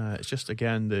Wars. It's just,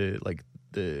 again,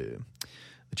 the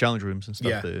challenge rooms and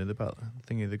stuff, Yeah. the battle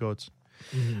thingy of the gods.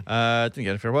 Mm-hmm. Didn't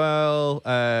get it for a while.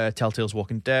 Telltale's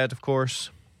Walking Dead, of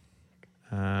course.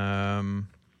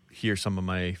 Here's some of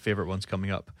my favorite ones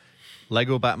coming up.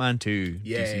 Lego Batman 2,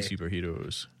 Yay. DC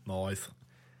Superheroes. Nice.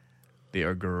 They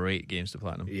are great games to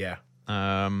platinum. Yeah.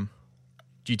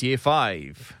 GTA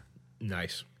 5.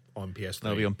 Nice. On PS3.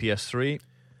 That'll be on PS3.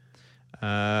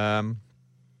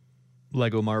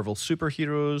 Lego Marvel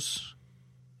Superheroes.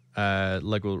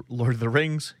 Lego Lord of the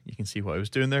Rings. You can see what I was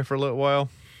doing there for a little while.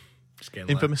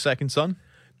 Infamous Second Son.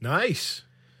 Nice.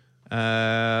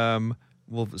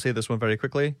 We'll say this one very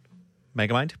quickly.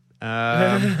 Megamind.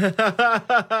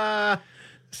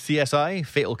 CSI,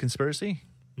 Fatal Conspiracy.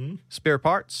 Spare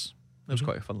Parts. That was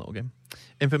quite a fun little game.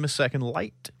 Infamous Second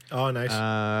Light. Oh, nice.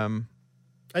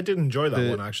 I did enjoy that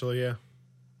one, actually, yeah.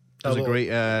 That was a great,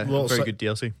 very good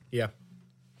DLC. Yeah.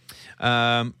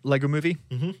 Lego Movie.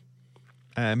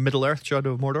 Middle Earth,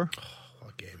 Shadow of Mordor. Oh,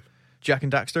 what game. Jak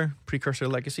and Daxter, Precursor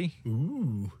Legacy.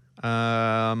 Ooh.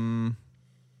 Tomb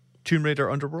Raider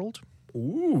Underworld.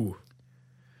 Ooh.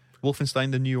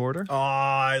 Wolfenstein: The New Order. Oh,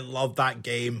 I love that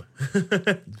game.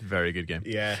 Very good game.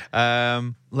 Yeah.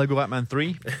 Lego Batman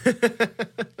 3.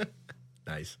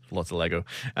 Nice. Lots of Lego.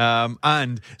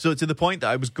 And so to the point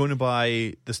that I was going to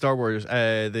buy the Star Wars,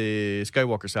 the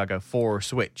Skywalker Saga for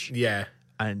Switch. Yeah.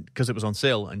 And because it was on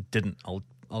sale and didn't.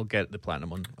 I'll get the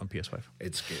platinum on PS5.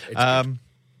 It's good. It's good.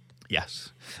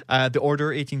 Yes. The Order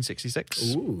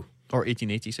 1866. Ooh. Or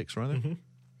 1886, rather.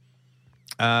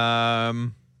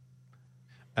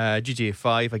 GTA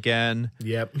 5 again.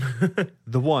 Yep.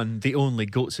 The only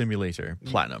Goat Simulator,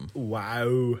 platinum.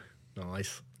 Wow.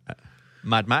 Nice.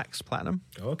 Mad Max, platinum.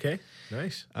 Okay.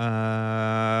 Nice.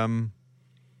 Grand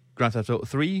Theft Auto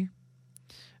 3.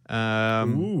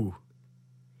 Ooh.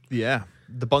 Yeah.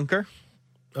 The Bunker.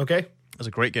 Okay. That's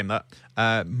a great game, that.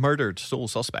 Murdered Sole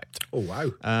Suspect. Oh,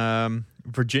 wow.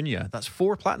 Virginia. That's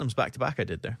 4 platinums back to back I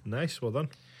did there. Nice. Well done.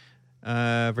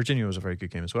 Virginia was a very good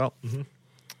game as well.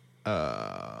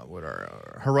 What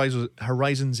are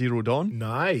Horizon Zero Dawn?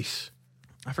 Nice.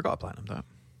 I forgot I platinumed that.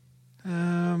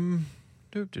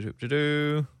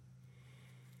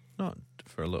 Not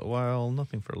for a little while.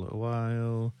 Nothing for a little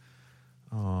while.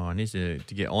 Oh, I need to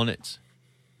get on it.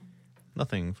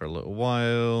 Nothing for a little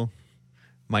while.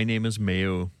 My Name is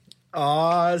Mayo. Oh,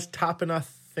 I was tapping a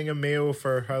thing of mayo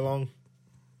for how long?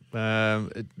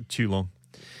 Too long.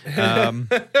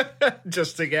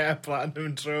 Just to get a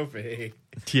platinum trophy.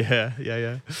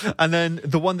 Yeah. And then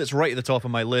the one that's right at the top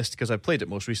of my list, because I played it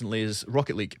most recently, is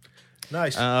Rocket League.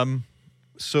 Nice.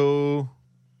 So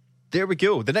there we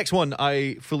go. The next one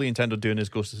I fully intend on doing is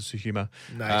Ghost of Tsushima.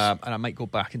 Nice. And I might go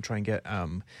back and try and get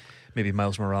maybe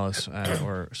Miles Morales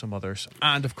or some others.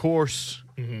 And of course,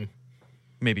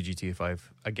 maybe GTA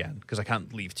 5 again, because I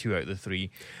can't leave 2 out of the 3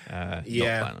 not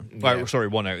platinum. Yeah. Sorry,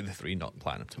 1 out of the 3 not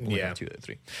platinum. Only 2 out of the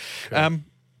 3. Cool.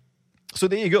 So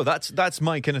there you go. That's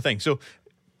my kind of thing. So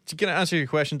to kind of answer your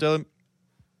question, Dylan,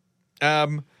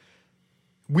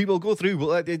 we will go through.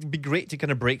 Well, it'd be great to kind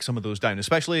of break some of those down,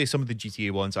 especially some of the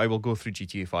GTA ones. I will go through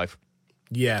GTA 5,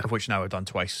 of which now I've done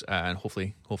twice, and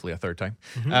hopefully a third time.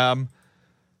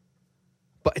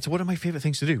 But it's one of my favorite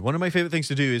things to do. One of my favorite things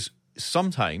to do is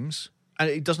sometimes, and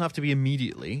it doesn't have to be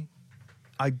immediately,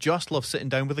 I just love sitting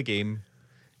down with a game,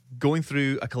 going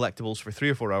through a collectibles for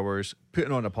 3 or 4 hours,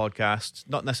 putting on a podcast,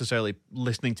 not necessarily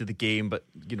listening to the game, but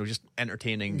just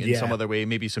entertaining in some other way,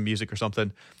 maybe some music or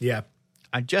something. Yeah.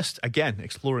 And just, again,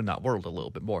 exploring that world a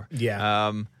little bit more.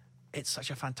 Yeah. It's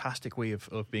such a fantastic way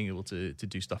of being able to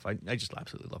do stuff. I just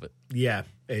absolutely love it. Yeah.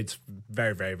 It's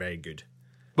very, very, very good.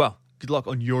 Well, good luck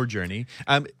on your journey.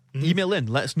 Email in.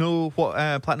 Let us know what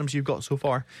platinums you've got so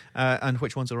far and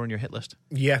which ones are on your hit list.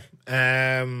 Yeah.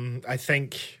 I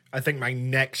think my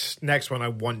next one I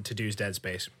want to do is Dead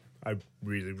Space. I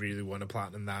really, really want to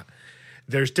platinum that.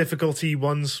 There's difficulty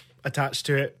ones attached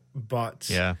to it, but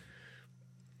yeah,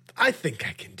 I think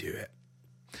I can do it.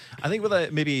 I think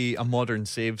with maybe a modern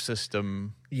save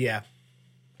system,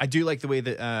 I do like the way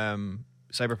that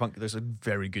Cyberpunk, there's a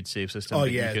very good save system. Oh,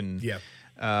 that yeah, you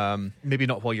can, maybe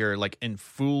not while you're like in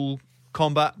full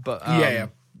combat, but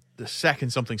the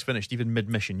second something's finished, even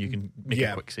mid-mission, you can make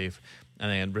a quick save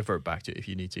and then revert back to it if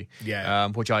you need to.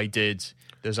 Which I did.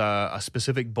 There's a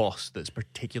specific boss that's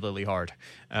particularly hard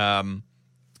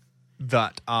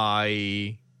that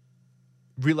I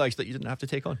realized that you didn't have to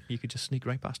take on. You could just sneak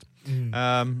right past.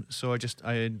 So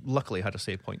I luckily had a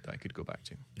save point that I could go back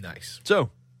to. Nice. So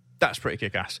that's pretty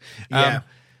kick-ass.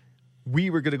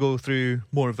 We were going to go through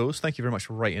more of those. Thank you very much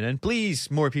for writing in. Please,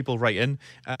 more people write in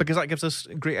because that gives us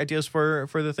great ideas for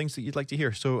the things that you'd like to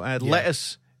hear. So let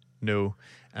us know,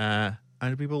 and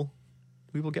we will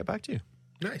get back to you.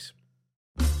 Nice.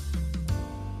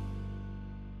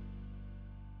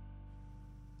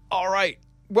 All right.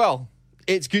 Well,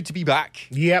 it's good to be back.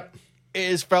 Yep. It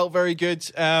has felt very good.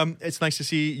 It's nice to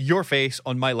see your face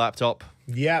on my laptop.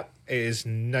 Yep. It is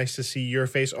nice to see your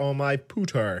face on my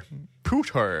pooter.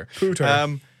 Pooter.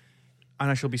 And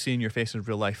I shall be seeing your face in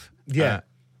real life. Yeah.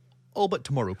 All but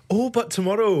tomorrow.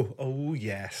 Oh,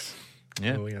 yes.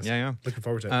 Yeah. Oh, yes. Yeah. Looking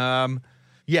forward to it.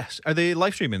 Yes. Are they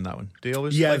live streaming that one? Do they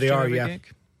always Yeah, live they stream are, every yeah.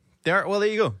 gig? They are? Well, there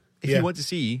you go. If you want to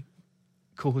see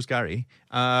co-host Gary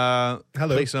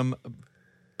play some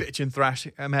bitchin' thrash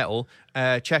metal,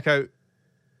 check out,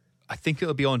 I think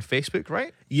it'll be on Facebook,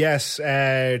 right? Yes,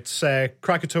 it's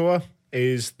Krakatoa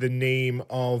is the name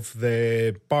of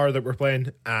the bar that we're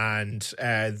playing, and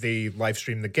they live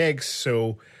stream the gigs.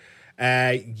 So,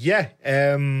 if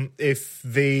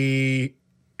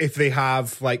they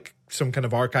have like some kind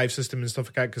of archive system and stuff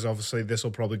like that, because obviously this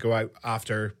will probably go out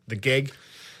after the gig,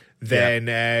 then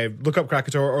look up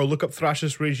Krakatoa or look up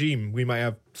Thrash's Regime. We might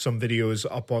have some videos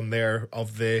up on there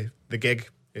of the gig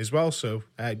as well. So,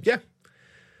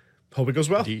 hope it goes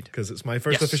well, because it's my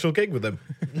first official gig with them.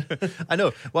 I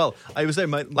know. Well, I was there.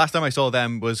 Last time I saw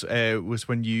them was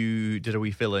when you did a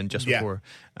wee fill-in just before.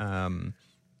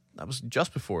 That was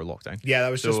just before lockdown. Yeah, that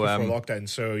was just before lockdown.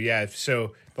 So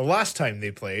so the last time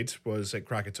they played was at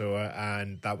Krakatoa,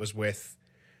 and that was with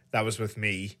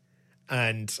me,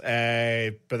 and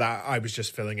but I was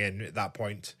just filling in at that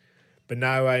point. But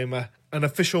now I'm an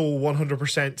official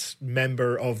 100%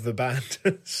 member of the band.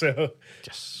 So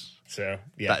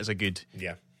that is a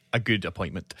good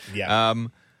appointment.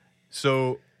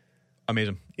 So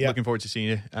amazing. Looking forward to seeing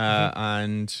you,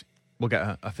 and we'll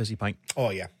get a fizzy pint.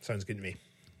 Oh yeah, sounds good to me.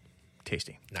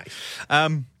 Tasty. Nice.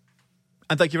 And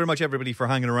thank you very much, everybody, for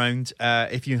hanging around.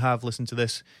 If you have listened to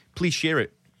this, please share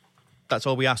it. That's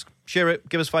all we ask. Share it.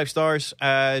 Give us 5 stars.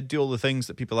 Do all the things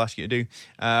that people ask you to do,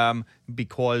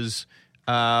 because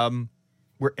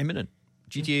we're imminent.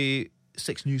 GTA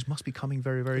 6 news must be coming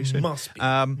very, very soon.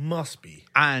 Must be.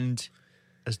 And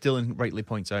as Dylan rightly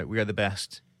points out, we are the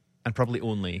best and probably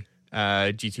only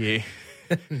GTA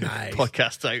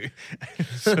podcast out.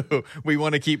 So we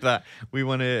want to keep that. We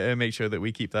want to make sure that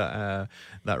we keep that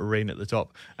reign at the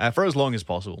top for as long as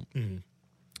possible.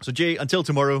 So Jay, until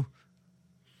tomorrow,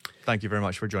 thank you very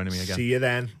much for joining me again. See you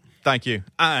then. Thank you.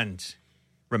 And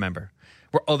remember,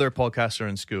 where other podcasts are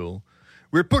in school,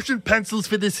 we're pushing pencils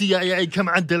for the CIA. Come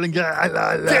on, Dylan.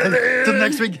 Till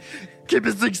next week, keep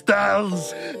it 6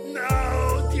 stars.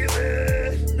 No,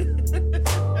 Dylan.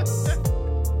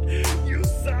 You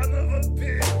son of a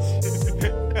bitch.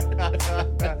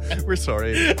 We're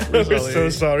sorry. We're so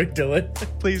sorry, Dylan.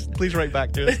 Please write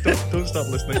back to us. Don't stop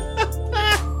listening.